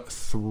game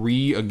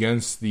 3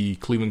 against the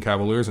Cleveland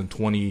Cavaliers in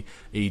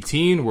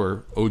 2018,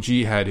 where OG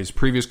had his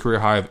previous career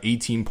high of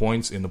 18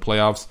 points in the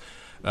playoffs.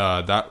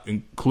 That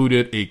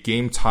included a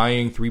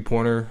game-tying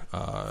three-pointer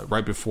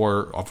right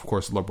before, of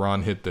course,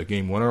 LeBron hit the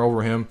game winner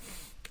over him.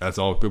 That's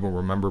all people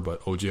remember,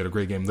 but OG had a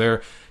great game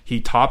there.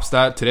 He tops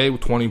that today with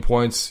 20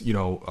 points.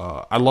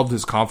 I loved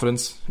his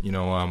confidence.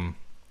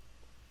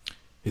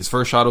 His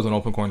first shot was an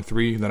open corner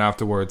 3. Then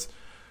afterwards,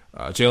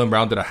 Jaylen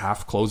Brown did a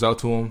half closeout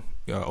to him.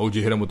 OG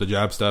hit him with the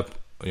jab step.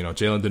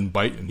 Jaylen didn't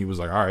bite, and he was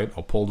like, all right,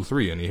 I'll pull the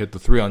 3. And he hit the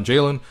 3 on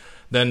Jaylen.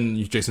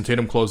 Then Jason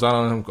Tatum closed out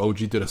on him.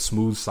 OG did a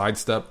smooth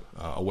sidestep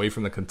away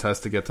from the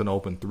contest to get to an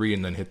open 3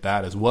 and then hit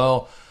that as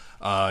well.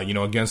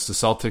 Against the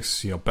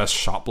Celtics, best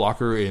shot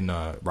blocker in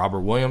Robert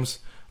Williams.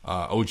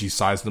 OG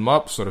sized him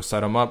up, sort of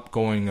set him up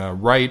going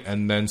right,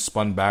 and then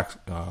spun back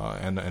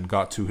and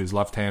got to his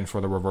left hand for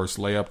the reverse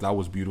layup. That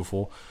was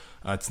beautiful.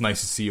 It's nice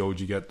to see OG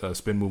get the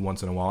spin move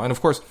once in a while. And of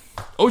course,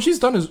 OG's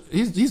done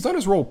he's done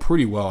his role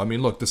pretty well. I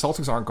mean, look, the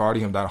Celtics aren't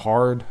guarding him that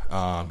hard.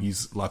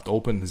 He's left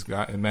open. His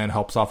man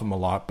helps off him a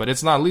lot. But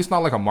it's not, at least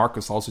not like a Marc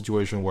Gasol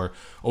situation where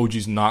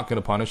OG's not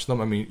going to punish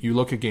them. I mean, you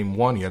look at game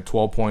 1, he had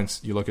 12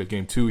 points. You look at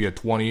game 2, he had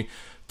 20.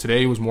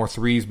 Today was more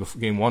threes, but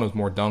game 1 was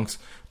more dunks.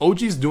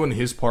 OG's doing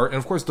his part. And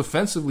of course,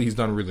 defensively, he's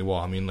done really well.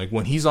 I mean, like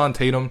when he's on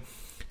Tatum,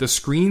 the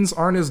screens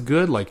aren't as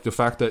good. Like the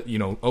fact that,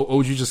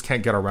 OG just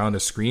can't get around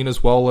the screen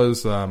as well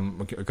as a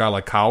guy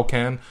like Kyle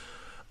can.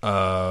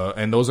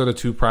 And those are the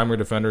two primary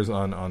defenders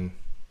on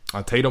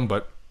Tatum.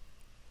 But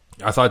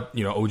I thought,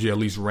 OG at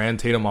least ran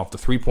Tatum off the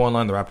 3-point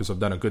line. The Raptors have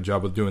done a good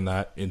job of doing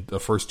that in the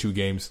first 2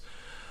 games.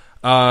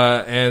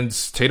 And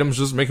Tatum's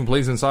just making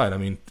plays inside. I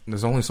mean,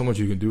 there's only so much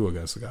you can do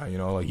against the guy,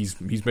 like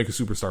he's making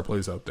superstar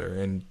plays out there.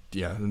 And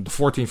yeah, the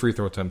 14 free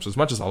throw attempts, as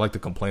much as I like to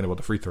complain about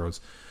the free throws,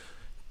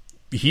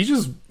 he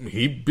just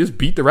beat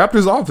the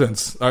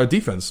Raptors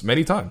defense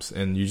many times,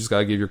 and you just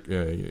gotta give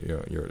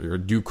your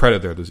due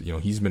credit there.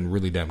 He's been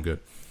really damn good.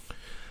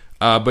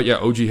 But yeah,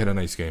 OG had a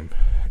nice game.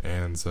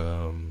 And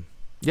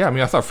yeah, I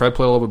mean, I thought Fred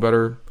played a little bit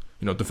better.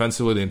 You know,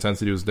 defensively, the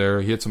intensity was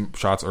there. He hit some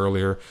shots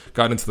earlier,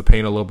 got into the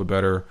paint a little bit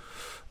better.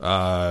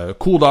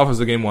 Cooled off as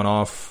the game went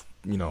off.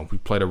 You know, we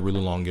played a really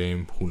long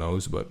game. Who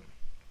knows? But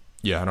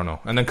yeah, I don't know.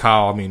 And then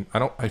Kyle, I mean,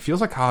 it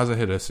feels like Kyle hasn't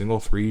hit a single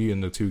three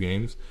in the 2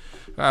 games.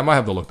 I might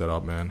have to look that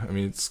up, man. I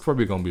mean, it's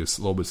probably going to be a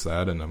little bit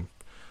sad, and I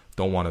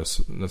don't want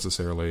to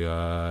necessarily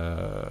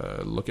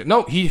look at.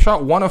 No, he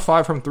shot 1 of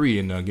 5 from 3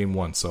 in game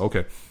 1. So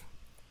okay,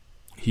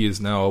 he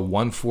is now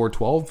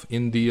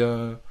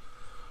 1-4-12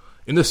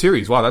 in the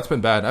series. Wow, that's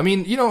been bad. I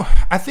mean, you know,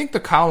 I think the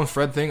Kyle and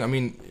Fred thing. I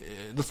mean,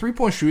 the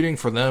 3-point shooting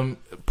for them,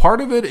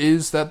 part of it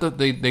is that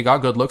they got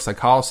good looks. Like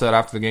Kyle said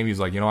after the game, he's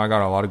like, you know, I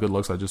got a lot of good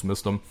looks. I just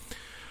missed them,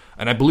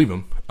 and I believe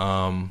him.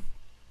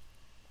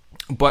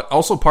 But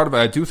also part of it,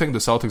 I do think the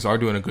Celtics are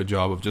doing a good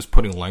job of just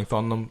putting length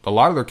on them. A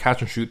lot of their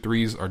catch and shoot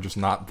threes are just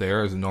not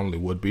there as it normally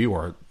would be,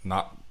 or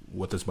not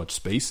with as much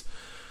space.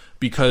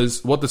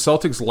 Because what the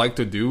Celtics like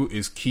to do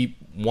is keep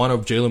one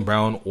of Jaylen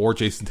Brown or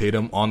Jason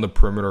Tatum on the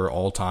perimeter at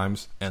all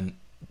times. And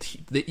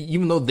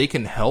even though they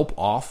can help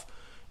off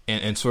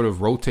and sort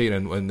of rotate,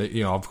 and they,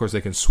 you know, of course they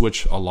can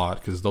switch a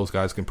lot because those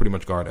guys can pretty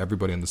much guard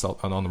everybody on the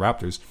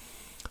Raptors.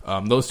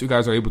 Those 2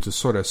 guys are able to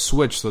sort of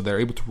switch, so they're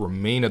able to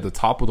remain at the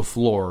top of the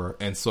floor.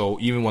 And so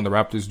even when the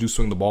Raptors do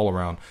swing the ball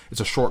around,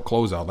 it's a short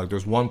closeout. Like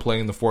there's one play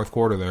in the 4th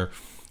quarter there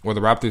where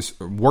the Raptors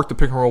worked the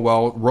pick and roll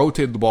well,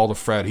 rotated the ball to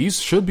Fred. He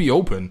should be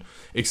open,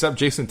 except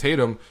Jason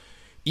Tatum,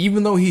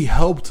 even though he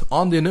helped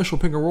on the initial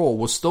pick and roll,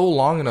 was still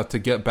long enough to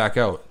get back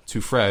out to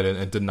Fred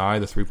and deny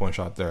the 3-point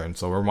shot there. And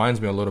so it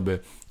reminds me a little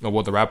bit of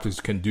what the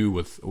Raptors can do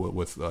with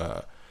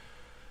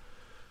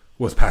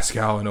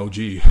Pascal and OG,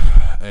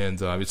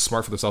 and it's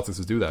smart for the Celtics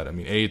to do that. I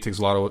mean, A, it takes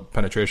a lot of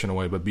penetration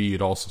away, but B,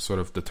 it also sort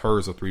of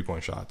deters the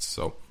 3-point shots.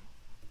 So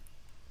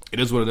it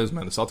is what it is,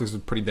 man. The Celtics are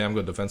pretty damn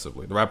good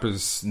defensively. The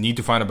Raptors need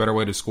to find a better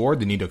way to score.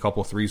 They need a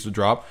couple of threes to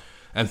drop,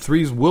 and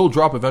threes will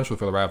drop eventually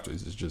for the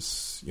Raptors. It's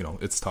just, you know,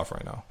 it's tough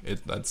right now.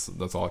 That's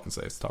all I can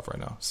say. It's tough right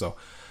now. So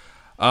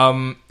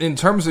in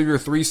terms of your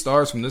 3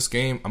 stars from this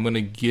game, I'm going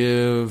to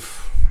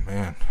give,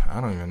 man,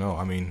 I don't even know.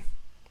 I mean,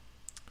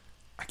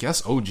 I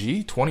guess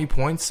OG, 20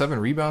 points, 7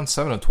 rebounds,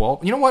 7 of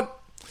 12. You know what?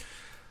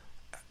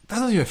 That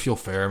doesn't even feel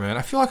fair, man.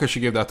 I feel like I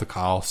should give that to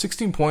Kyle.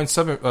 16 points,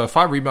 5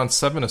 rebounds,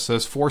 7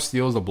 assists, 4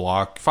 steals, a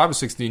block, 5 of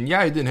 16.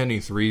 Yeah, he didn't hit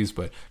any threes,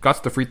 but got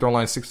to the free throw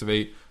line, 6 of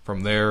 8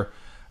 from there.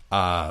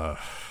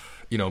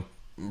 You know,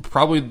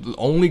 probably the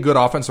only good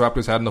offense the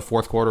Raptors had in the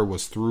 4th quarter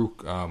was through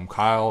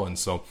Kyle, and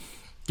so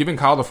giving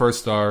Kyle the first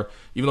star,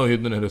 even though he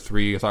didn't hit a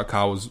 3, I thought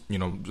Kyle was, you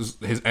know,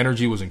 just his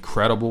energy was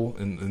incredible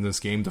in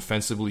this game.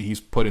 Defensively, he's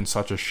put in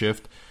such a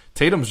shift.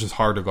 Tatum's just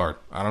hard to guard.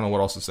 I don't know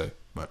what else to say,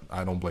 but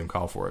I don't blame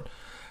Kyle for it.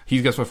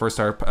 He gets my first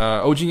star.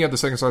 OG had the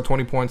second star,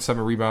 20 points,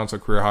 7 rebounds, a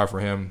career high for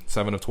him.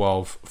 7 of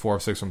 12, 4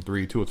 of 6 from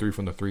 3, 2 of 3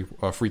 from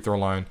the free throw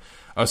line.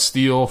 A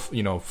steal,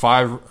 you know,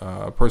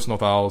 5 personal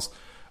fouls.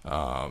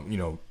 You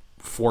know,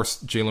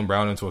 forced Jaylen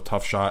Brown into a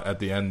tough shot at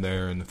the end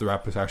there, and if the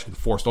Raptors actually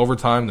forced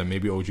overtime, then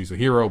maybe OG's a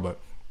hero. But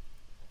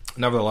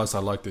nevertheless, I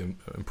like the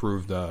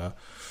improved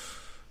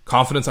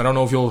confidence. I don't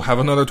know if he'll have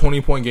another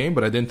 20-point game,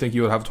 but I didn't think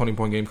he would have a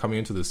 20-point game coming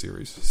into this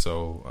series.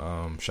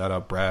 So shout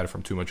out Brad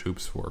from Too Much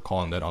Hoops for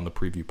calling that on the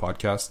preview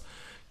podcast.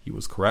 He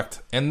was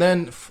correct. And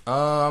then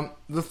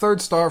the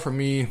third star for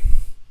me,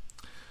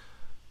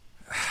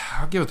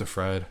 I'll give it to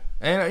Fred.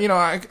 And, you know,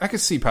 I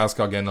could see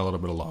Pascal getting a little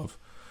bit of love.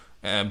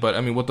 But,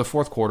 I mean, with the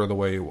 4th quarter, the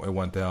way it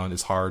went down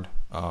is hard.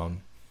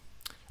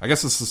 I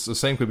guess it's the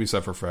same could be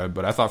said for Fred,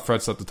 but I thought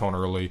Fred set the tone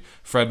early.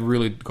 Fred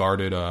really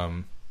guarded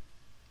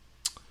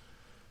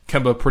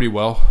Kemba pretty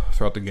well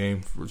throughout the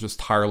game for just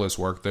tireless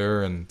work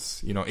there. And,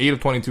 you know, 8 of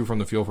 22 from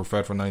the field for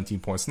Fred for 19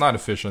 points. Not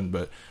efficient,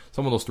 but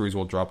some of those threes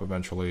will drop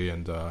eventually.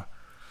 And, I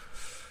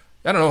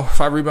don't know,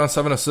 5 rebounds,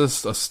 7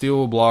 assists, a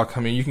steal, block.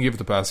 I mean, you can give it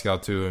to Pascal,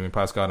 too. I mean,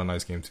 Pascal had a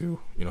nice game, too.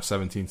 You know,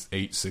 17,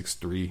 8, 6,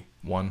 3,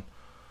 1.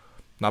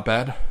 Not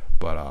bad,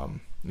 but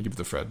you give it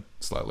to Fred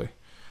slightly.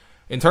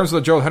 In terms of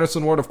the Gerald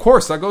Henderson award, of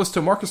course, that goes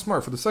to Marcus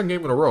Smart for the second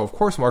game in a row. Of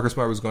course, Marcus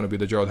Smart was going to be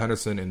the Gerald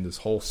Henderson in this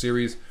whole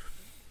series.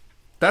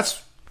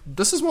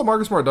 This is what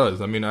Marcus Smart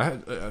does. I mean,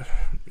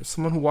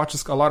 someone who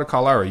watches a lot of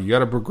Kyle Lowry, you got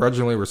to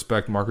begrudgingly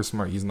respect Marcus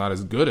Smart. He's not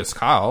as good as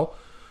Kyle,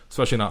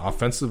 especially not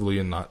offensively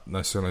and not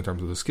necessarily in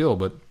terms of the skill,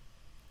 but,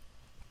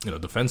 you know,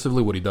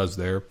 defensively, what he does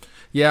there.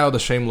 Yeah, the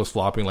shameless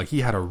flopping. Like,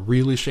 he had a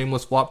really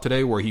shameless flop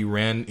today where he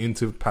ran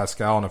into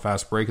Pascal on a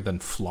fast break and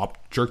then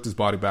jerked his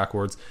body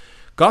backwards.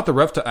 Got the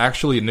ref to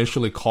actually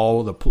initially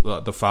call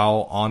the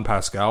foul on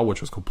Pascal,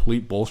 which was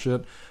complete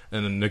bullshit.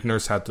 And then Nick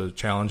Nurse had to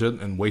challenge it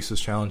and waste his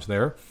challenge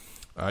there.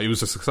 It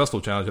was a successful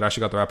challenge. It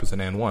actually got the Raptors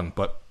an and one.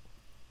 But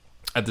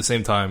at the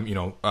same time, you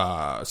know,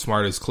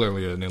 Smart is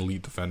clearly an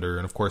elite defender.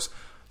 And, of course,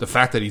 the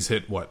fact that he's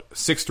hit,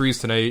 6 threes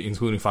today,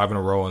 including 5 in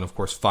a row, and, of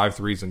course, 5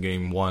 threes in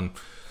game 1,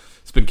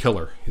 it's been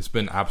killer. It's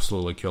been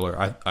absolutely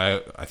killer.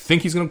 I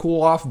think he's going to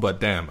cool off, but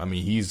damn, I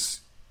mean,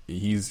 he's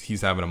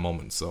having a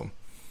moment, so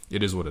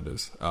it is what it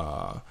is.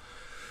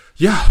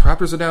 Yeah,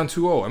 Raptors are down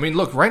 2-0. I mean,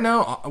 look, right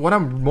now, what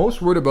I'm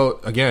most worried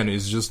about, again,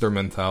 is just their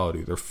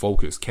mentality, their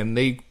focus.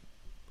 Do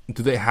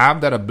they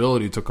have that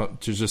ability to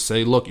just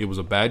say, look, it was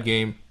a bad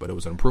game, but it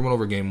was an improvement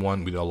over game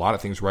one. We did a lot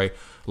of things right.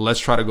 Let's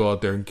try to go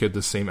out there and get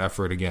the same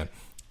effort again.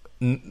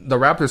 The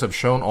Raptors have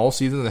shown all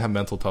season they have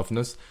mental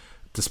toughness.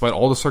 Despite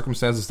all the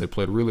circumstances, they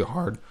played really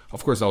hard.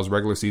 Of course, that was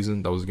regular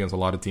season. That was against a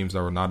lot of teams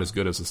that were not as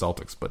good as the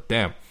Celtics. But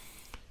damn,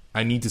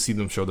 I need to see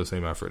them show the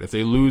same effort. If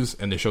they lose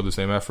and they show the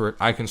same effort,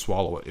 I can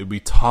swallow it. It'd be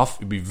tough.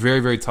 It'd be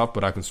very, very tough,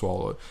 but I can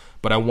swallow it.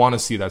 But I want to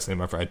see that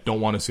same effort. I don't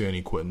want to see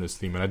any quit in this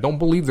team. And I don't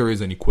believe there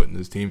is any quit in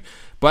this team.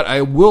 But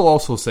I will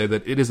also say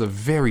that it is a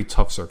very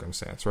tough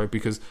circumstance, right?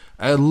 Because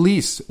at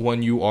least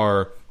when you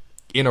are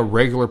in a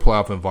regular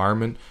playoff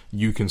environment,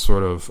 you can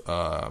sort of,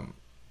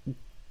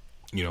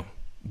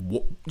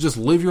 just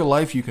live your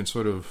life. You can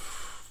sort of,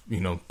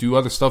 do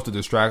other stuff to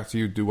distract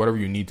you, do whatever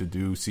you need to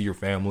do, see your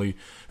family,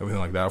 everything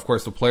like that. Of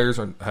course, the players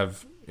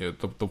have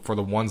for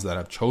the ones that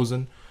have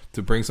chosen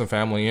to bring some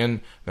family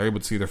in, they're able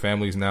to see their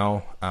families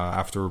now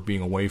after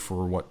being away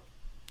for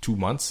 2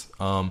 months.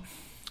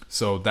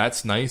 So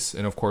that's nice.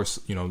 And of course,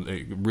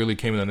 it really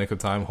came in the nick of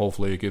time.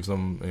 Hopefully it gives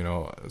them,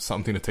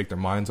 something to take their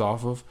minds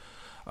off of.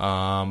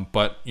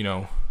 But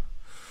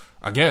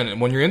again,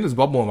 when you're in this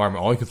bubble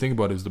environment, all you can think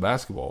about is the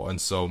basketball. And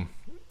so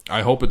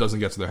I hope it doesn't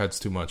get to their heads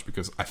too much,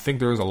 because I think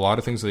there's a lot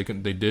of things they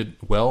did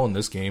well in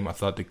this game. I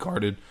thought they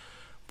guarded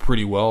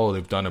pretty well.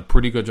 They've done a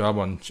pretty good job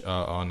on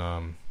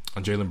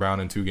Jaylen Brown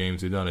in 2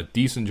 games. They've done a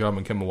decent job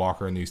on Kemba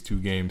Walker in these 2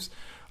 games,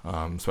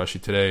 especially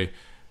today.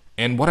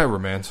 And whatever,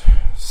 man,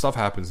 stuff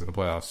happens in the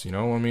playoffs.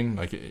 I mean,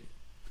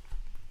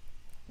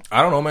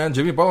 I don't know, man.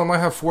 Jimmy Butler might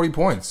have 40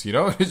 points.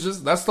 It's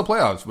just, that's the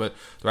playoffs. But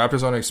the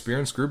Raptors are an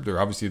experienced group. They're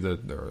obviously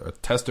they're a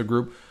tested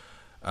group.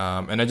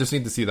 And I just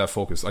need to see that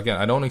focus. Again,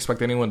 I don't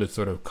expect anyone to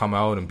sort of come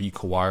out and beat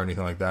Kawhi or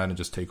anything like that and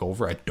just take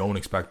over. I don't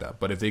expect that.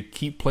 But if they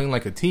keep playing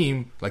like a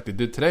team, like they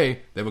did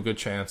today, they have a good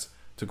chance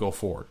to go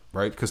forward,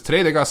 right? Because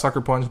today they got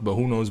sucker punched, but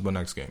who knows about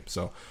next game.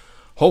 So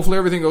hopefully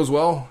everything goes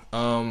well.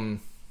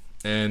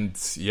 And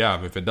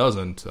yeah, if it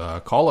doesn't,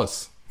 call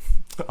us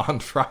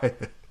on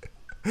Friday.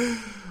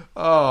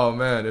 Oh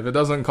man, if it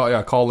doesn't,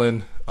 call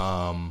in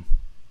to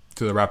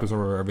the Raptors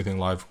Over Everything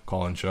Live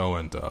call-in show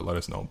and let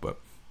us know. But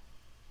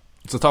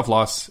it's a tough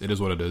loss. It is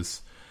what it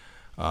is.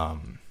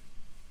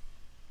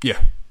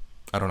 Yeah,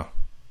 I don't know.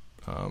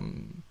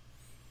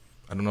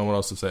 I don't know what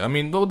else to say. I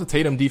mean, though, the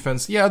Tatum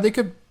defense, yeah, they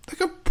could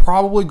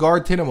probably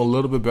guard Tatum a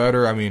little bit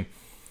better. I mean,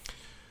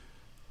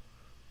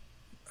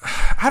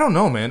 I don't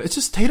know, man. It's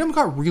just Tatum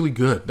got really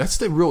good. That's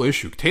the real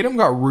issue. Tatum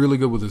got really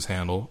good with his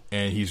handle,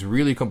 and he's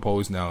really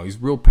composed now. He's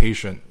real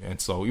patient. And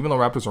so even though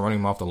Raptors are running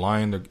him off the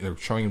line, they're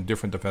showing him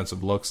different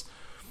defensive looks.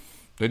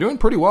 They're doing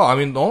pretty well. I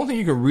mean, the only thing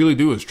you can really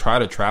do is try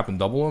to trap and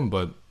double him,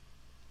 but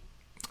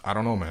I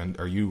don't know, man.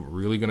 Are you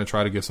really going to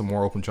try to get some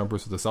more open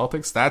jumpers to the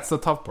Celtics? That's the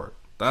tough part.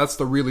 That's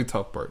the really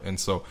tough part. And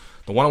so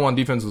the one-on-one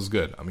defense was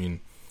good. I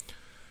mean,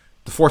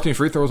 the 14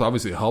 free throws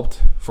obviously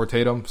helped for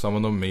Tatum. Some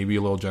of them may be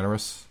a little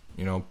generous,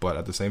 but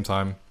at the same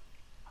time,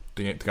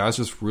 the guy's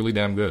just really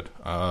damn good.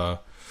 I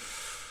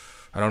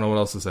don't know what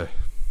else to say.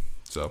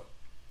 So,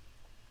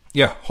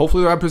 yeah,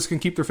 hopefully the Raptors can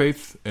keep their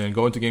faith and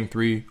go into Game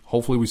 3.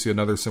 Hopefully we see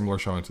another similar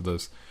showing to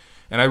this.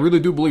 And I really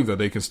do believe that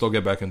they can still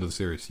get back into the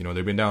series.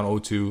 They've been down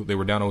 0-2. They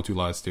were down 0-2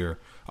 last year.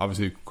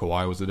 Obviously,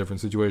 Kawhi was a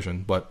different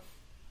situation. But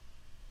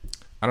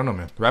I don't know,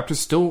 man. The Raptors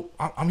still,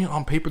 I mean,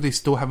 on paper, they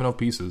still have enough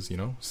pieces,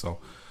 So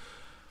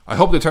I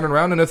hope they turn it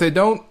around. And if they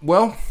don't,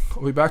 well,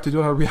 I'll be back to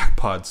doing our React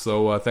pod.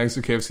 So thanks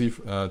to KFC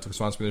to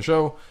sponsoring the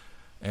show.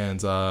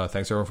 And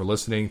thanks everyone for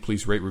listening.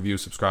 Please rate, review,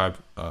 subscribe.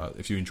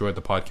 If you enjoyed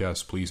the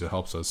podcast, please, it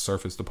helps us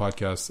surface the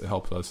podcast. It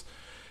helps us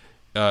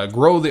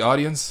grow the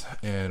audience.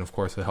 And, of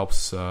course, it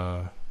helps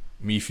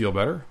me feel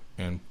better.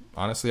 And,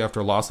 honestly, after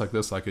a loss like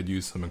this, I could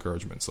use some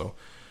encouragement. So,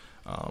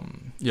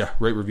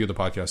 rate, review the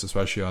podcast,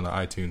 especially on the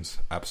iTunes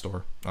app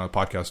store,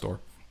 podcast store.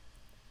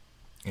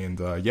 And,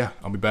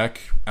 I'll be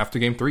back after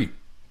Game 3.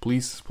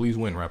 Please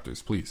win,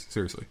 Raptors. Please,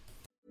 seriously.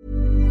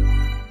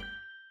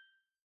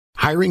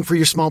 Hiring for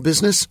your small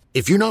business?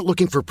 If you're not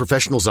looking for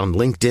professionals on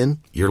LinkedIn,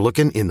 you're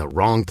looking in the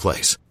wrong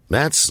place.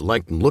 That's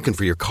like looking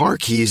for your car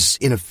keys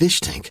in a fish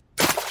tank.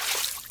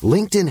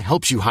 LinkedIn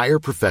helps you hire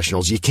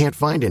professionals you can't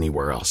find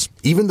anywhere else,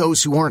 even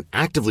those who aren't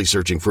actively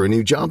searching for a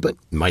new job but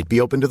might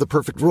be open to the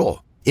perfect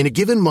role. In a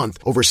given month,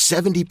 over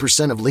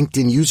 70% of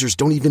LinkedIn users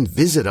don't even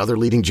visit other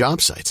leading job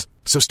sites.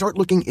 So start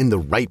looking in the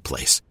right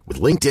place.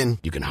 With LinkedIn,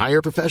 you can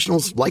hire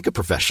professionals like a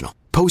professional.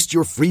 Post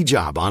your free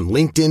job on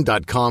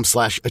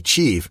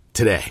linkedin.com/achieve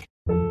today.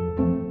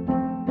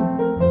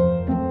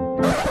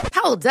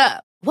 Hold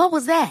up. What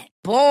was that?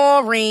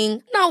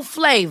 Boring. No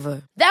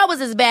flavor. That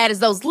was as bad as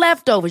those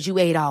leftovers you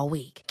ate all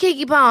week.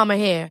 Keke Palmer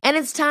here. And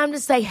it's time to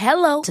say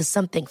hello to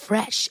something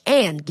fresh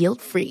and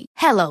guilt-free.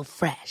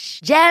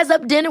 HelloFresh. Jazz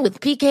up dinner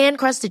with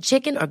pecan-crusted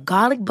chicken or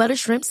garlic butter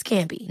shrimp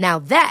scampi. Now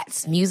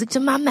that's music to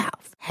my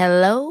mouth.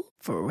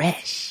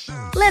 HelloFresh.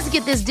 Let's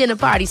get this dinner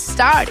party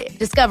started.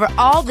 Discover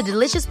all the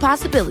delicious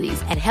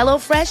possibilities at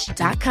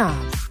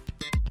HelloFresh.com.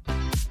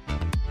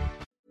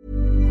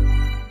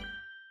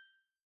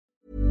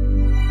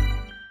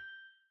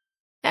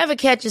 Ever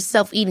catch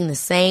yourself eating the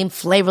same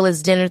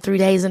flavorless dinner 3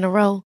 days in a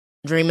row?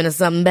 Dreaming of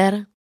something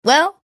better?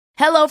 Well,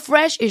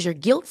 HelloFresh is your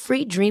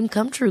guilt-free dream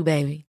come true,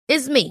 baby.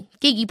 It's me,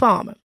 Keke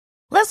Palmer.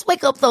 Let's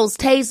wake up those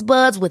taste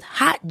buds with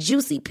hot,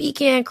 juicy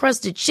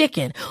pecan-crusted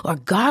chicken or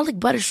garlic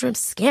butter shrimp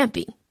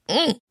scampi.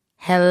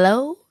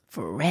 Hello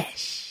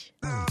Fresh.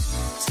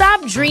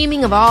 Stop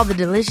dreaming of all the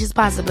delicious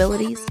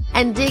possibilities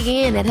and dig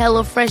in at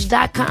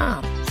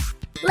HelloFresh.com.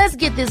 Let's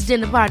get this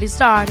dinner party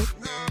started.